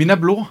 Min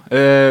blå,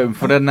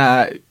 for den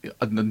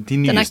de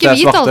nyeste den ikke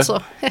hvit, svarte. Altså.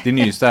 De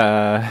nyeste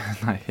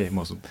nei,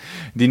 morsomt.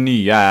 De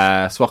nye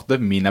svarte,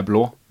 min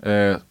blå.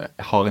 Jeg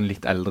har en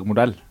litt eldre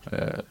modell.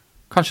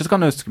 Kanskje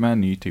skal jeg ønske meg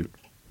en ny til jul.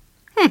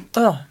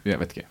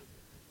 Jeg vet ikke.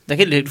 Det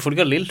er ikke, du får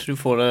ikke lill, du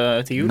får det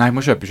til jul. Nei, jeg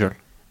må kjøpe selv.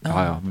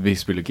 Ja, vi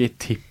spiller ikke i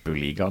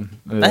tippeligaen.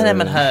 Nei,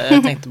 men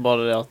jeg tenkte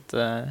bare det at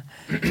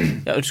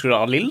jeg ønsker du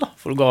ha lill da?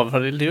 Får du gave fra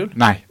lill til jul?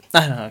 Nei.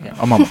 Okay.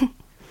 Av mamma.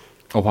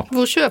 Og pappa.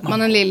 Hvor kjøper man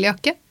en lill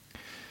jakke?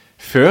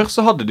 Før så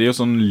hadde de jo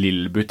sånn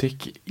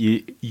lill-butikk i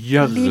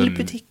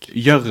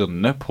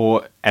hjørnet på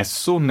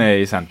Esso nede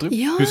i sentrum.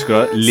 Ja, husker du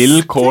det?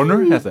 Lill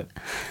Corner heter det.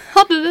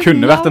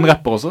 Kunne vært en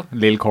rapper også.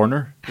 Lill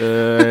Corner.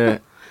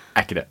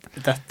 Ikke det.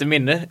 Dette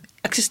minnet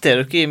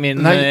eksisterer ikke i min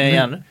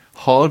hjerne.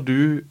 Har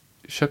du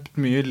kjøpt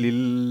mye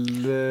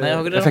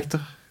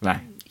lill-effekter? Nei.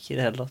 Ikke i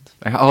det hele tatt.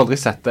 Jeg har aldri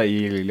sett deg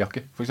i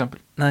lill-jakke, for eksempel.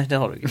 Nei, det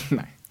har du ikke.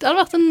 Nei. Det hadde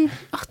vært en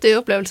artig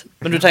opplevelse.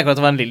 Men du tenker at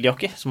det var en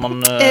lilljakke som man...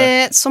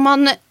 som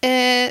man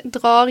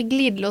drar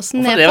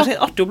glidelåsen ned på. Det var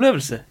en artig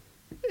opplevelse.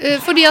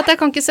 Fordi at jeg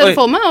kan ikke se det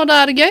for meg, og da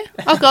er det gøy.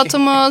 Akkurat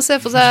som å se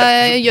for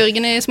seg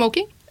Jørgen i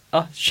smoking.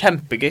 Ja,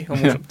 kjempegøy og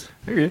morsomt.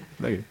 Ja,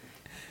 det er gøy.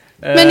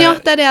 Men ja,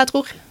 det er det jeg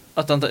tror.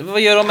 Hva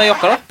gjør du med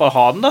jakka da? Bare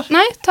ha den der?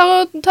 Nei,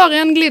 tar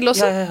igjen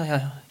glidelåsen. Ja.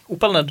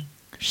 Opp eller ned?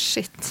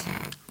 Shit.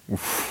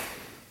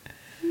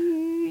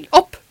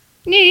 Opp.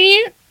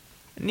 Ni.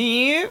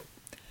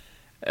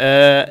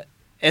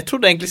 Jeg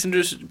trodde egentlig, siden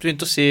du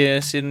begynte å si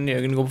siden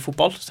Jørgen går på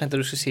fotball, så tenkte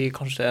jeg du skulle si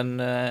kanskje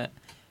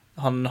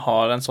han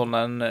har en sånn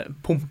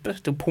pumpe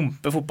til å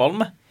pumpe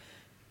fotballen med.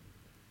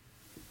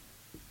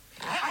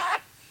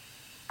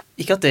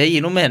 Ikke at det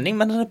gir noe mening,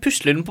 men den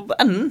puslelyden på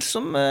enden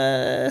som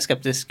er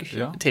skeptisk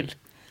til.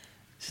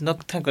 Så da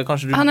tenker jeg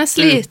kanskje du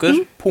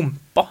bruker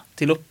pumpa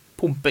til å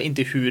pumpe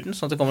inntil huden,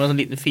 sånn at det kommer en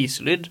sånn liten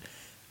fiselyd,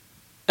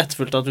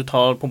 etterfulgt at du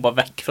tar pumpa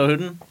vekk fra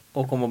huden,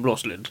 og kommer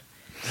blåselyd.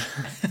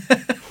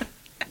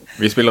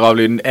 Vi spiller av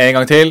lyden en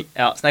gang til.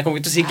 Ja, så jeg kommer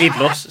ikke til å si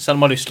glidelås, selv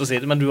om jeg har lyst til å si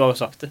det, men du har jo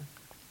sagt det.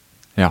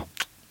 Ja.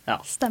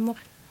 Stemmer.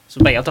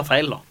 Så begge tar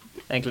feil da.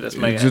 Egentlig det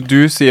som jeg...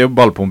 Du sier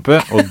ballpumpe,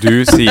 og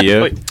du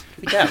sier... Oi,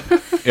 ikke jeg.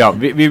 Ja,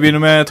 vi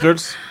begynner med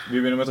Truls. Vi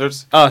begynner med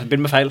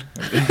med feil.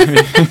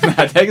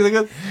 Nei, det er ikke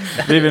sikkert.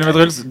 Vi begynner med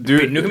Truls. Du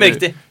begynner jo ikke med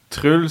riktig.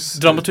 Truls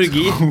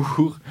Dramaturgi.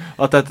 tror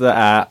at dette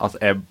at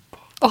jeg...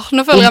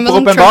 Nå føler jeg meg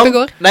som Trump i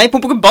går. Nei,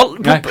 pump ball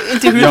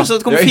inntil huden, så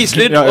det kommer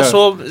fislyd, og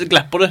så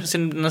glepper det,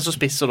 siden den er så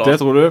spiss og da. Det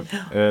tror du.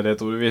 Det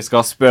tror du. Vi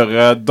skal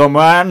spørre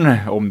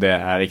dommeren om det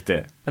er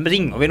riktig. Men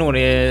ringer vi noen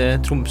i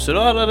Tromsø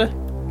da, eller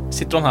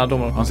sitter han her,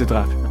 dommeren? Han sitter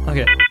her. Ok.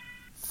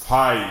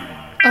 Feil.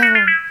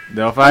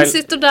 Det var feil. Han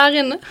sitter der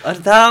inne.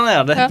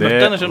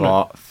 Det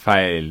var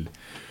feil.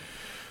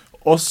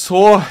 Og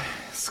så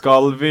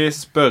skal vi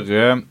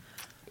spørre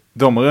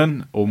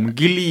dommeren om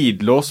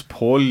glidelås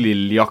på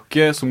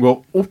lilljakke som går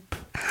opp.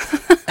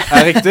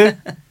 Er riktig?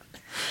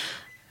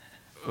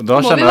 Da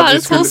må vi være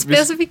så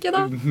spesifikke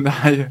da?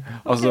 Nei,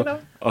 altså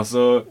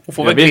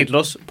hvorfor vi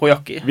glidelås på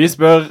jakke? Vi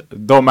spør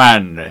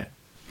dommeren. Det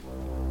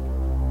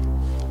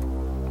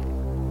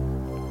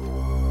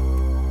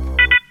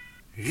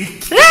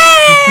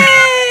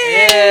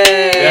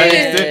er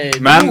riktig.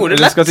 Men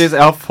det skal sies,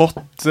 jeg har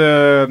fått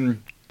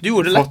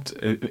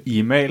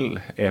e-mail,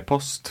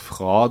 e-post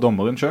fra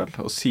dommeren selv,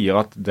 og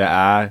sier at det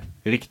er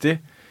riktig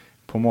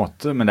på en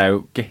måte, men det er jo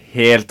ikke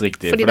helt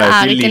riktig. Fordi det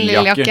er ikke en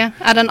lillejakke.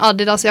 Er det en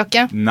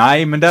Adidas-jakke?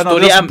 Nei, men det er en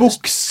Adidas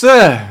bukse.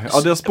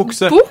 Adidas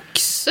bukse.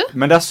 Bukse?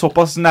 Men det er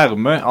såpass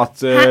nærme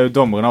at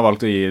dommeren har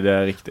valgt å gi det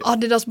riktig.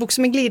 Adidas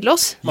bukse med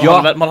glidelås?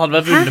 Man hadde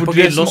vært vunnet på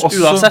glidelås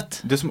uansett.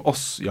 Det som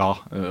også, ja,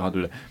 hadde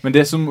du det. Men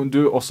det som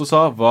du også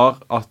sa var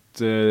at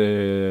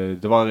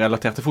det var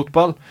relatert til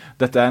fotball.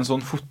 Dette er en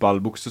sånn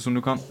fotballbukse som du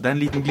kan... Det er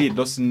en liten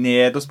glidelås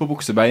nederst på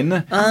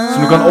buksebeinet,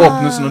 som du kan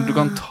åpne sånn at du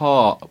kan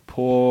ta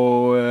på...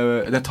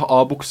 ta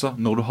av buksa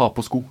når du har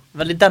på sko.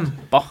 Veldig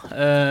dempa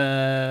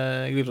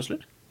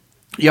glidelåslyd.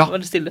 Ja.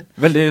 Veldig stille.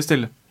 Veldig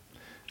stille.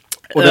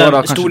 Og det var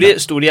da kanskje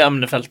stod de i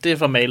emnefeltet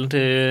fra mailen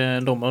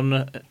til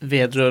dommeren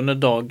vedrørende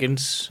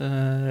dagens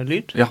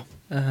lyd? Ja.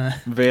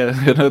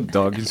 Vedrørende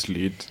dagens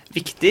lyd.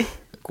 Viktig,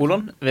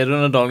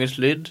 vedrørende dagens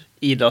lyd,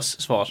 Idas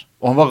svar.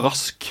 Og han var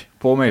rask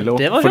på mailer,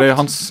 fordi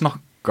han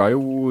snakket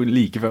jo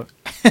like før.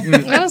 Ja,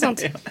 det er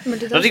sant.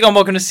 Da ikke han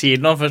bare kunne si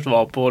det når han først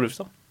var på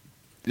lufta.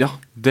 Ja,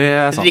 det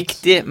er sant.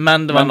 Riktig,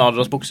 men det var en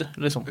Adidas bukse,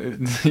 liksom.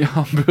 Ja,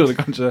 han burde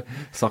kanskje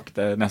sagt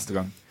det neste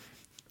gang.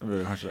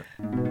 Burde kanskje det.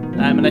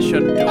 Nei, men jeg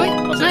skjønner jo. Oi,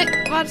 nei,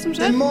 hva er det som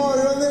skjer?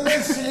 Morgonen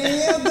er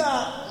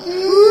fredag.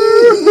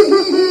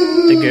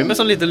 Det er gøy med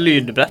sånn lite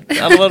lydbrett.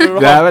 Eller hva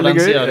det er veldig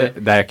gøy.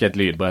 Det er ikke et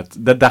lydbrett.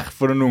 Det er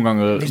derfor det noen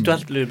ganger...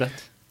 Virtuelt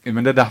lydbrett.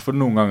 Men det er derfor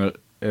noen ganger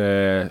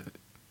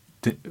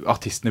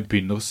artistene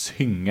begynner å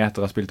synge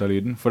etter å ha spilt av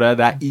lyden. For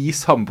det er i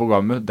samme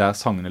programmet der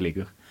sangene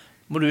ligger.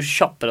 Må du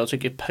kjappe deg og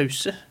trykke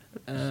pause?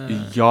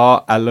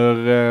 Ja,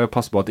 eller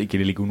passe på at det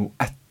ikke ligger noe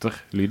etter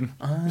lyden.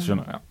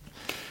 Skjønner, ja.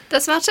 Det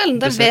er svært sjelden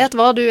jeg vet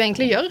hva du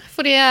egentlig gjør,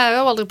 fordi jeg er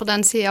jo aldri på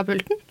den siden av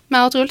pulten.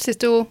 Men og Truls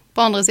sitter jo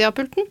på andre siden av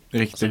pulten.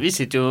 Riktig. Altså, vi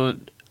sitter jo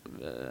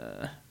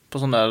på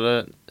sånne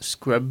der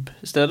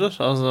scrub-steder,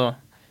 altså...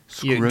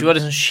 Scrub. Du har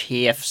liksom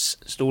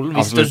sjefsstolen,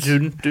 vi sitter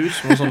rundt du,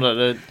 som sånne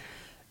der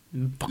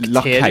bakterier.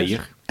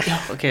 Lakeier. Ja,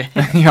 ok.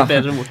 Ja.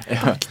 Bedre mot.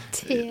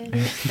 Bakterier.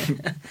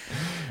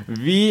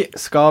 Vi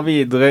skal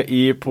videre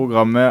i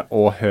programmet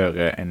og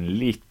høre en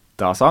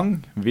liten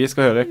sang. Vi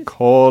skal høre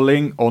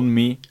Calling on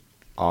Me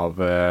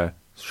av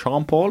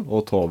Sean Paul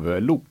og Tove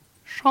Lo.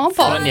 Sean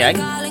Paul. En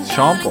gjeng.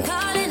 Sean Paul.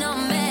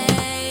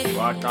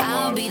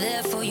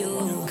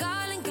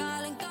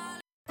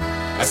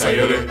 Jeg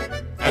sier det,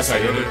 jeg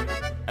sier det,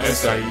 jeg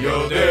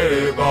sier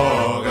det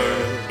bare.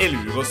 Jeg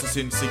lurer så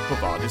sinnssykt på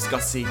hva du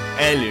skal si.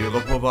 Jeg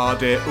lurer på hva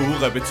det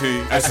ordet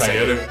betyr. Jeg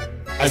sier det,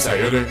 jeg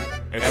sier det,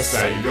 jeg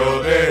sier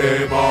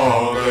det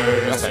bare.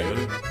 Jeg sier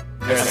det,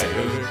 jeg sier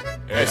det,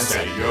 jeg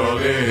sier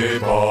det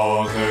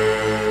bare.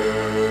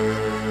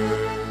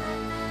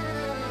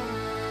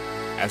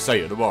 Jeg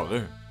sier det bare.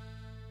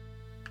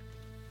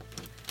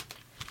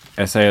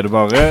 Jeg sier det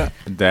bare.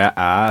 Det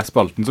er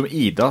spalten som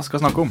Ida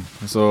skal snakke om.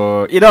 Så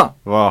Ida,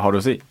 hva har du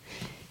å si?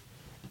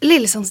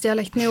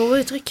 Lillesandsdialekten i ord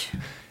og uttrykk.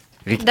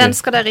 Riktig. Den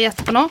skal dere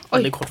gjette på nå. Oi.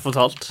 Veldig kort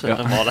fortalt, hva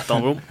dette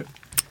handler om.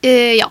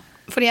 Ja,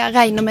 fordi jeg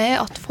regner med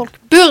at folk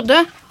burde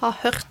ha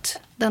hørt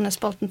denne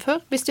spalten før,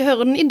 hvis de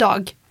hører den i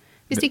dag.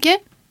 Hvis ikke,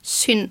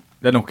 synd.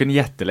 Det er nok en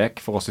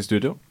gjettelek for oss i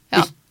studio.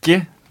 Ja.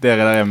 Ikke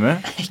dere der hjemme.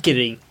 Ikke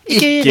ring.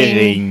 Ikke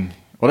ring.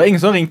 Og det er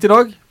ingen som har ringt i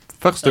dag,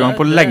 Første gang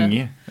på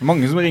lenge.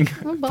 Mange som ringer.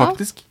 Bra.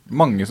 Faktisk.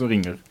 Mange som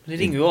ringer. De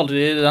ringer jo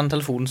aldri den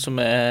telefonen som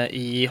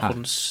i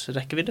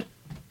håndsrekkevidde.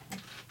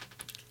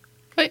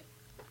 Oi.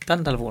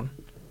 Den telefonen.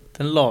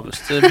 Den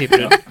laveste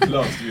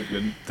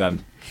pipelyden. Den.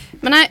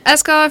 Men nei, jeg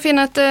skal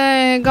finne et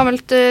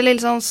gammelt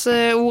Lillesands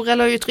ord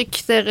eller uttrykk.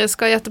 Dere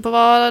skal gjette på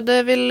hva det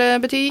vil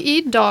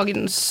bety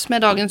med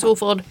dagens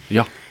ordforråd.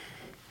 Ja.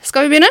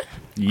 Skal vi begynne?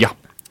 Ja.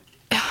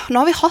 Nå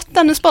har vi hatt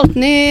denne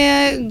spalten i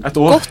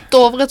godt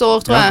over et år,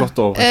 tror jeg. Godt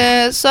over.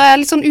 Så jeg er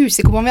litt sånn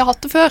usikker på om vi har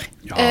hatt det før.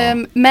 Ja.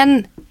 Men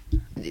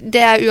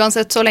det er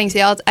uansett så lenge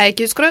siden at jeg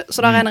ikke husker det,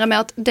 så da regner jeg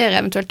med at dere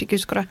eventuelt ikke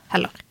husker det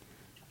heller.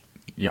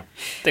 Ja.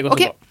 Det går så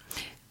bra.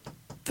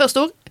 Første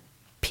ord.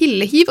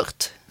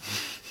 Pillehivert.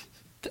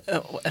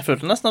 Jeg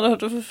følte nesten at jeg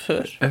hørte det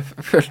før. Jeg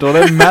følte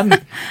det, men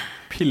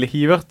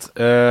pillehivert,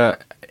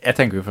 jeg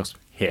tenker jo først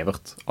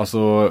hevert.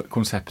 Altså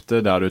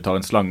konseptet der du tar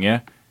en slange,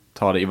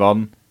 tar det i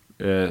vann,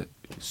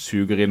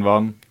 suger inn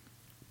vann,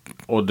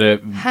 og det...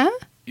 Hæ?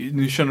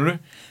 Skjønner du?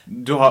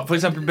 Du har for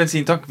eksempel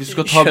bensintank. Hvis du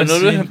skal ta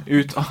bensin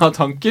ut av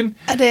tanken,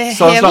 er det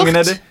så er slangen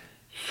hevert? nede.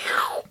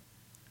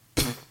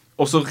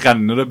 Og så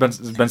renner det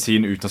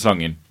bensin ut av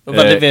slangen.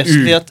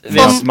 Uten at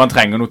man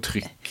trenger noe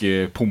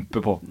trykkpumpe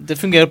på. Det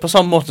fungerer på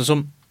samme måte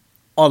som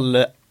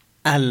alle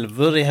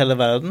elver i hele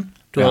verden.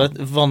 Du har et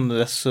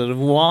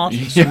vannreservoar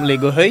som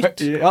ligger høyt,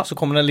 så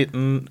kommer det en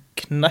liten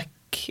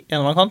knekk i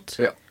en eller annen kant,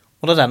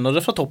 og da renner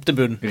det fra topp til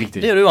bunn.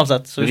 Riktig. Det gjør det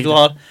uansett. Så hvis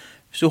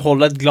du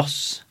holder et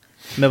glass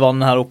med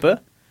vann her oppe,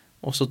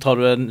 og så tar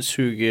du en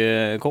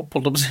sugekopp,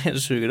 holdt opp å si, en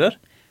sugerør,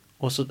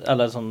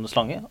 eller en sånn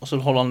slange, og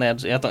så holder den ned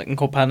i en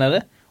kopp her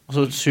nede, og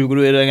så suger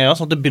du i det en gang,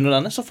 sånn at det begynner å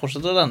renne, så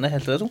fortsetter det å renne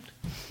helt til det er tomt.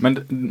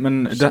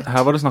 Men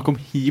her var det snakk om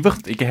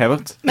hivert, ikke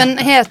hevert. Men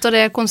heter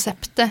det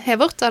konseptet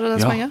hevert? Er det det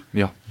som jeg gjør?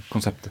 Ja,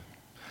 konseptet.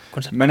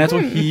 Men jeg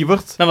tror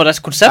hivert... Men var det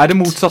konsept? Er det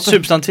motsatte?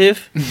 Substantiv?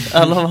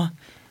 Eller hva?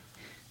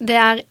 Det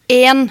er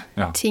én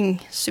ting,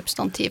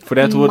 substantiv. For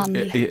det jeg tror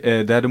mannlig.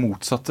 Det er det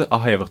motsatte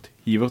av hevert.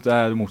 Hivert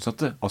er det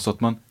motsatte, altså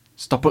at man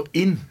stapper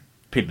inn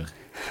piller,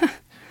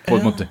 på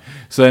en måte.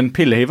 Så en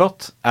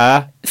pillehivert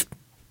er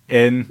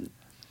en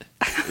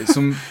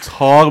som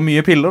tar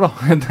mye piller, da.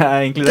 Det er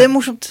egentlig det. Det er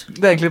morsomt.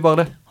 Det er egentlig bare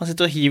det. Han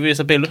sitter og hiver i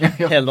seg piller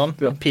hele dagen.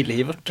 Ja.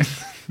 Pillehivert.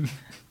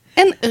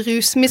 En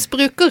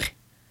rusmisbruker.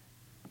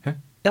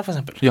 Ja, for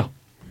eksempel. Ja.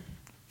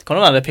 Det kan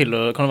jo være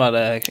piller, kan det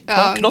være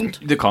knott?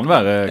 Det kan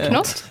være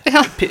knott.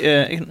 Ja.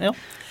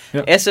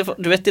 Ja.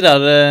 Du vet de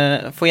der,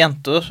 for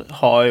jenter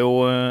har jo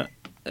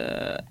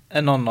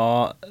en annen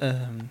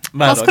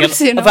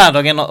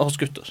hverdag enn hos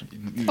gutter.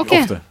 Ok.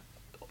 Ofte.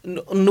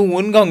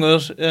 Noen ganger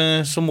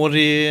så må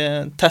de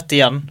tette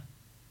igjen,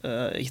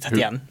 ikke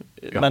tette igjen,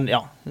 men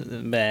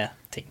med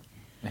ting.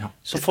 Ja.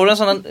 Så får du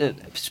en sånn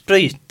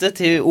sprøyte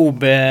til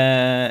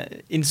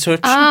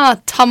OB-insertion.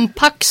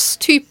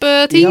 Tampax-type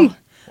ting. Ja.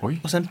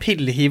 Og så en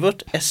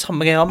pillehivert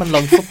samme greia, men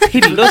langt for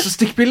piller. Så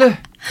stikkpille.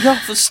 Ja,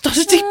 for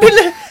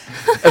stikkpille.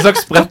 En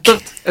slags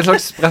sprettert.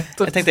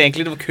 Jeg tenkte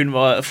egentlig det kun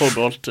var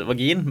forbeholdt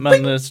vagin,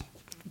 men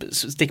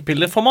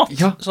stikkpilleformat.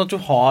 Ja. Sånn at du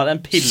har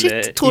en pille...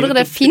 Shit, tror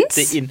dere det finnes?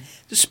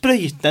 Du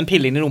sprøyter en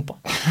pille inn i rumpa.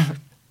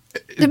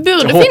 Det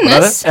burde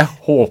finnes. Jeg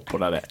håper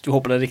det. Du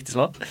håper det er riktig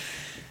svar?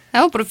 Jeg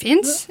håper det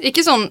finnes.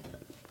 Ikke sånn...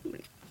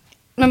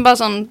 Men bare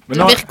sånn,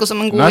 det virker som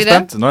en god idé.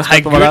 Nå er jeg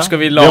spent på hva det er. Skal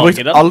vi lage brukt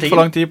alt for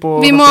lang tid på...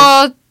 Vi må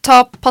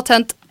ta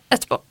patent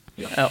etterpå.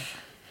 Ja.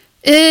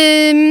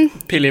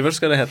 Pillehivert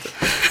skal det hete.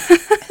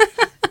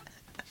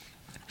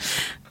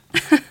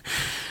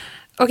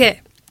 Ok.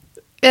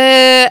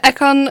 Jeg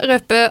kan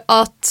røpe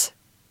at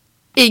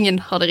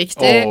ingen har det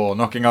riktig.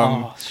 Nok en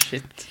gang.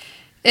 Shit.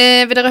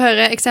 Vil dere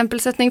høre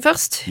eksempelsetning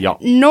først? Ja.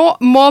 Nå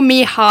må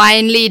vi ha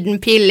en liten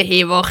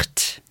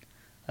pillehivert.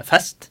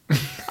 Fest?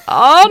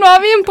 Ja, nå er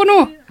vi inne på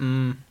noe.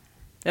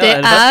 Ja, det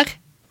er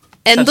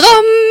en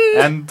dram.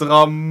 En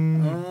dram.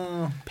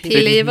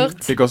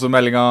 Pillehivert. Fikk også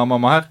melding av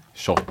mamma her.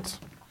 Shot.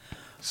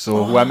 Så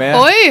hun er med.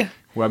 Oi,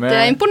 hun er med.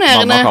 Det er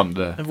imponerende. Mamma kan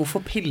det. Men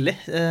hvorfor pille?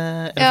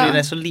 Fordi det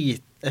er så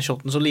liten, er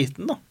shotten så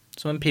liten da?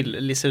 Som en pille,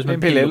 ser ut som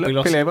en pille oppi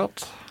glass. Pillehivert.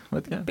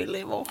 Vet ikke.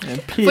 Pillehivert.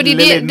 Fordi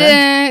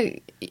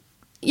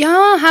ja,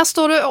 her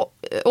står det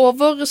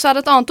over, så er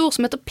det et annet ord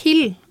som heter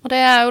pill. Og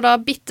det er jo da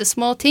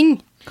bittesmå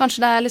ting.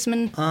 Kanskje det er liksom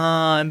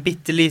en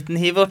bitteliten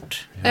hivert.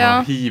 Ja,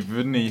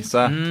 hive den i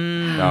seg.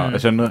 Ja, jeg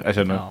skjønner. Ja.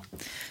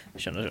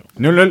 Jeg skjønner.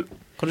 0-0.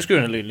 Kan du skru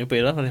ned lyden på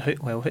i det? Var det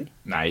høy?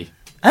 Nei.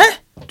 Hæ?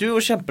 Du er jo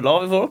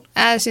kjempelav i forhold.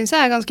 Jeg synes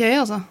jeg er ganske høy,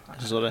 altså.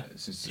 Jeg så det.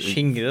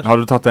 Skingrer. Har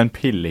du tatt en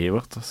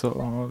pillehivert, så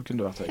kunne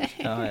du vært høy.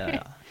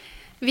 Ja.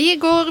 Vi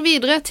går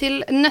videre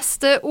til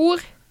neste ord.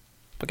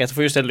 Ok, så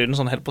får vi justere lyden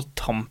sånn helt på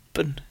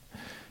tampen.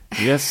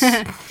 Yes.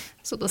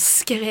 Så da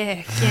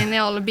skrek inn i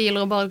alle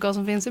biler og badekar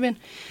som finnes i byen.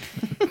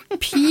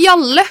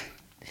 Pjalle.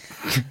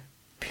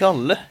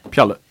 Pjalle.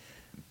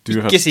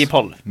 Ikke si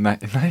palle. Nei,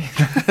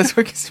 jeg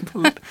skal ikke si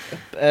palle.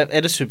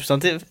 Er det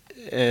substantiv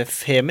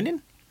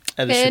feminin?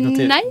 Er det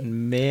substantiv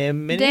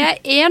meminin? Det er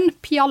en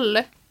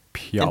pjalle.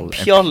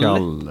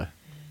 Pjalle.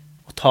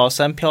 Å ta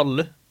seg en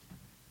pjalle.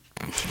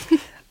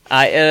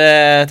 Nei,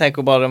 jeg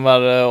tenker bare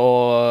å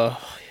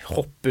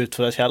hoppe ut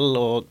fra et fjell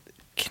og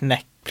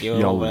knekker jo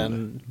over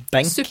en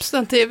benk.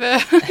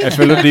 Substantivet. Jeg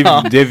føler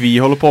det vi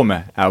holder på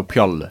med å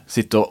pjalle.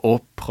 Sitter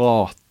og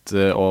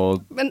prate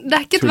og Men det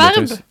ikke et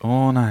verb.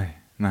 Nei.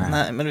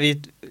 Nei, men vi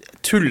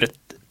tullet.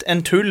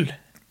 En tull.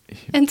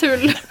 En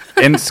tull.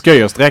 En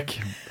skøyerstrek,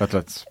 rett og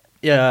slett.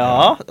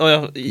 Ja.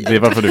 Det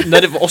var for du.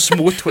 Nei, det var oss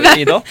mot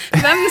Ida.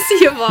 Hvem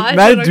sier hva?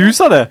 Nei, du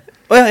sa det.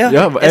 Ja.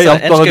 Jeg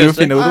hjalp bare du å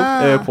finne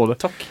ord på det.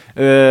 Takk.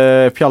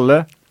 Pjalle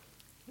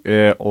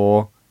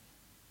og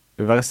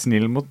være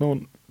snill mot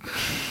noen.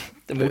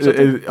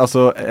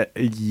 Altså,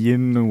 gi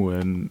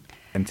noen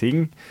en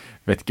ting,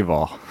 vet ikke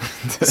hva.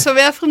 Så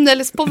vi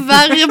fremdeles på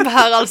verb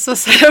her, altså,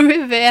 så vi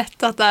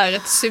vet at det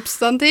et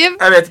substantiv.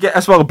 Jeg vet ikke,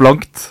 jeg svarer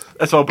blankt.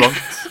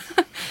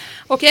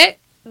 Ok,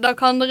 da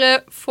kan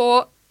dere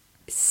få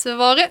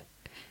svaret.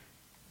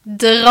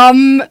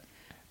 Dram.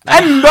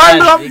 Enda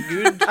en dram!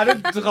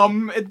 Det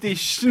dram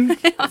edition?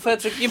 Hvorfor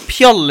heter det ikke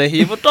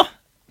pjallehivert da?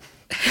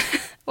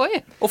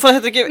 Oi. Hvorfor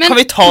heter det ikke, kan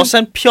vi ta oss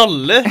en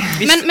pjalle?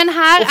 Men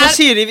her hvorfor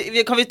sier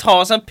de, kan vi ta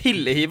oss en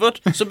pillehivert?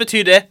 Så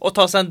betyr det å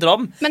ta seg en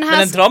dram. Men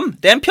en dram,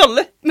 det en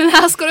pjalle. Men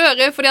her skal du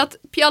høre, fordi at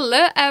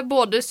pjalle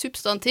både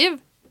substantiv,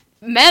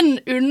 men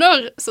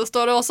under så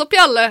står det også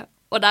pjalle,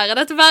 og der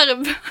det et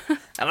verb.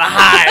 Ja, men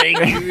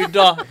herregud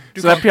da.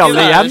 Så det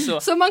pjalle igjen?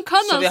 Så man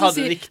kan altså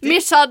si, vi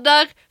satt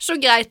der så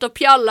greit å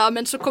pjalla,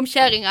 men så kom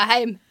kjæringa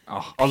hjem.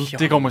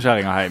 Alltid kommer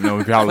kjæringa hjem når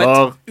vi pjaller.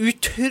 Et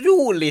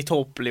utrolig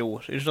tåpelig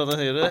ord.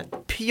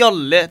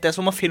 Pjalle, det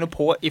som man finner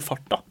på i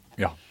farta.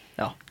 Ja.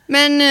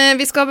 Men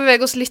vi skal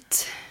bevege oss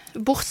litt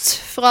bort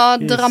fra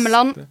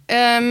Drammeland.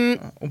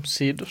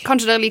 Omsider.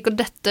 Kanskje dere liker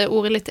dette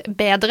ordet litt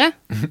bedre?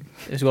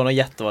 Hvis du går an å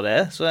gjette hva det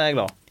så jeg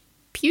glad.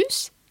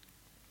 Pjus?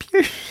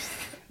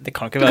 Det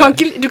kan ikke være.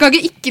 Du kan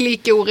ikke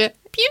like ordet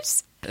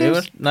pjus.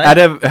 Nei.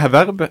 Det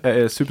verb?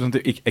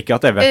 Substantiv? Ikke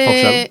at jeg vet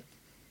forskjell.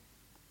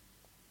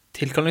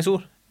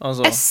 Tilkallingsord.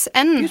 Altså.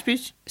 SN.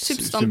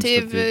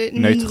 Substantiv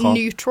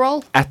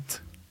neutral.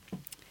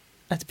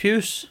 Et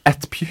pjus.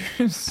 Et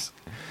pjus.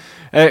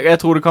 Jeg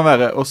tror det kan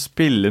være å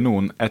spille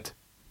noen et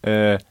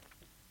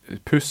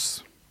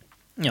puss.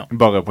 Ja.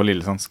 Bare på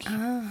lillesandsk.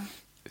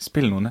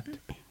 Spille noen et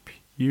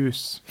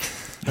pjus.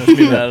 Det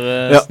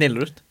blir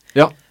snillere ut.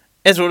 Ja.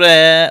 Jeg tror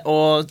det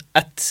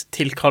et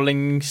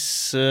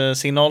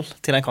tilkallingssignal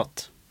til en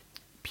katt.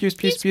 Pjus.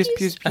 Et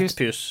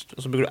pjus.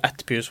 Og så bruker du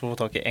et pjus for å få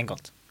tak i en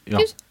katt. Ja.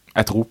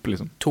 Et rop,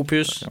 liksom. 2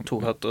 pjus, 2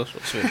 katter,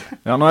 og så videre.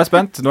 Ja, nå er jeg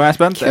spent.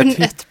 Kun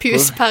et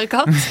pjus per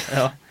katt.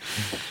 Ja.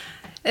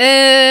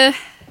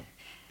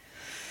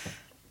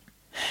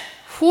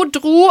 Hun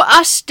dro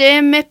av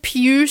sted med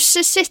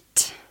pjuset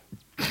sitt.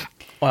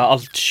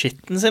 Alt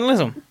skitten sin,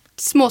 liksom.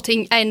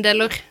 Småting,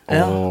 eiendeler.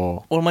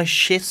 All my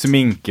shit.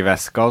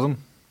 Sminkevesker og sånn.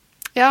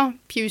 Ja,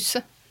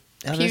 pjuset.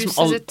 Ja, det liksom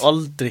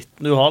all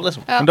dritten du har,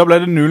 liksom. Men da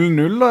ble det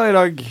 0-0 da i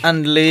dag.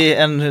 Endelig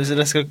en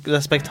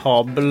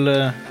respektabel...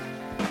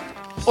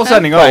 Og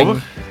sendingen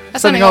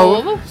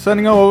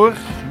er over.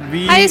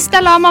 Hei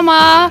Stella,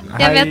 mamma.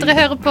 Jeg vet dere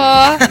hører på.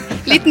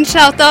 Liten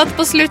shoutout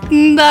på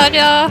slutten der,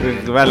 ja.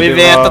 Vi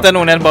vet at det er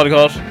noen i en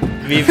badekar.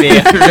 Vi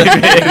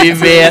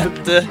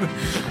vet det.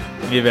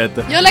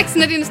 Gjør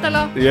leksene dine,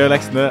 Stella. Gjør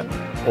leksene.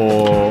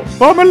 Og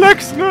hva med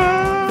leksene?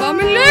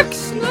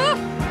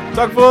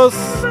 Takk for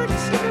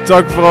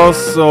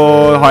oss,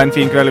 og ha en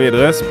fin kveld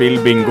videre.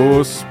 Spill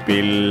bingo,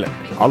 spill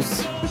alt.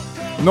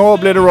 Nå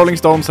blir det Rolling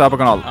Stones her på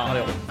kanalen.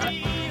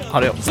 Ha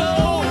det jo.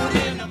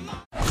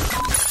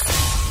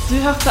 Du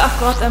hørte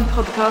akkurat en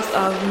podcast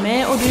av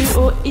meg og du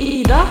og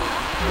Ida.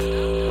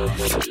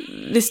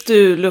 Hvis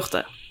du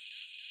lurte.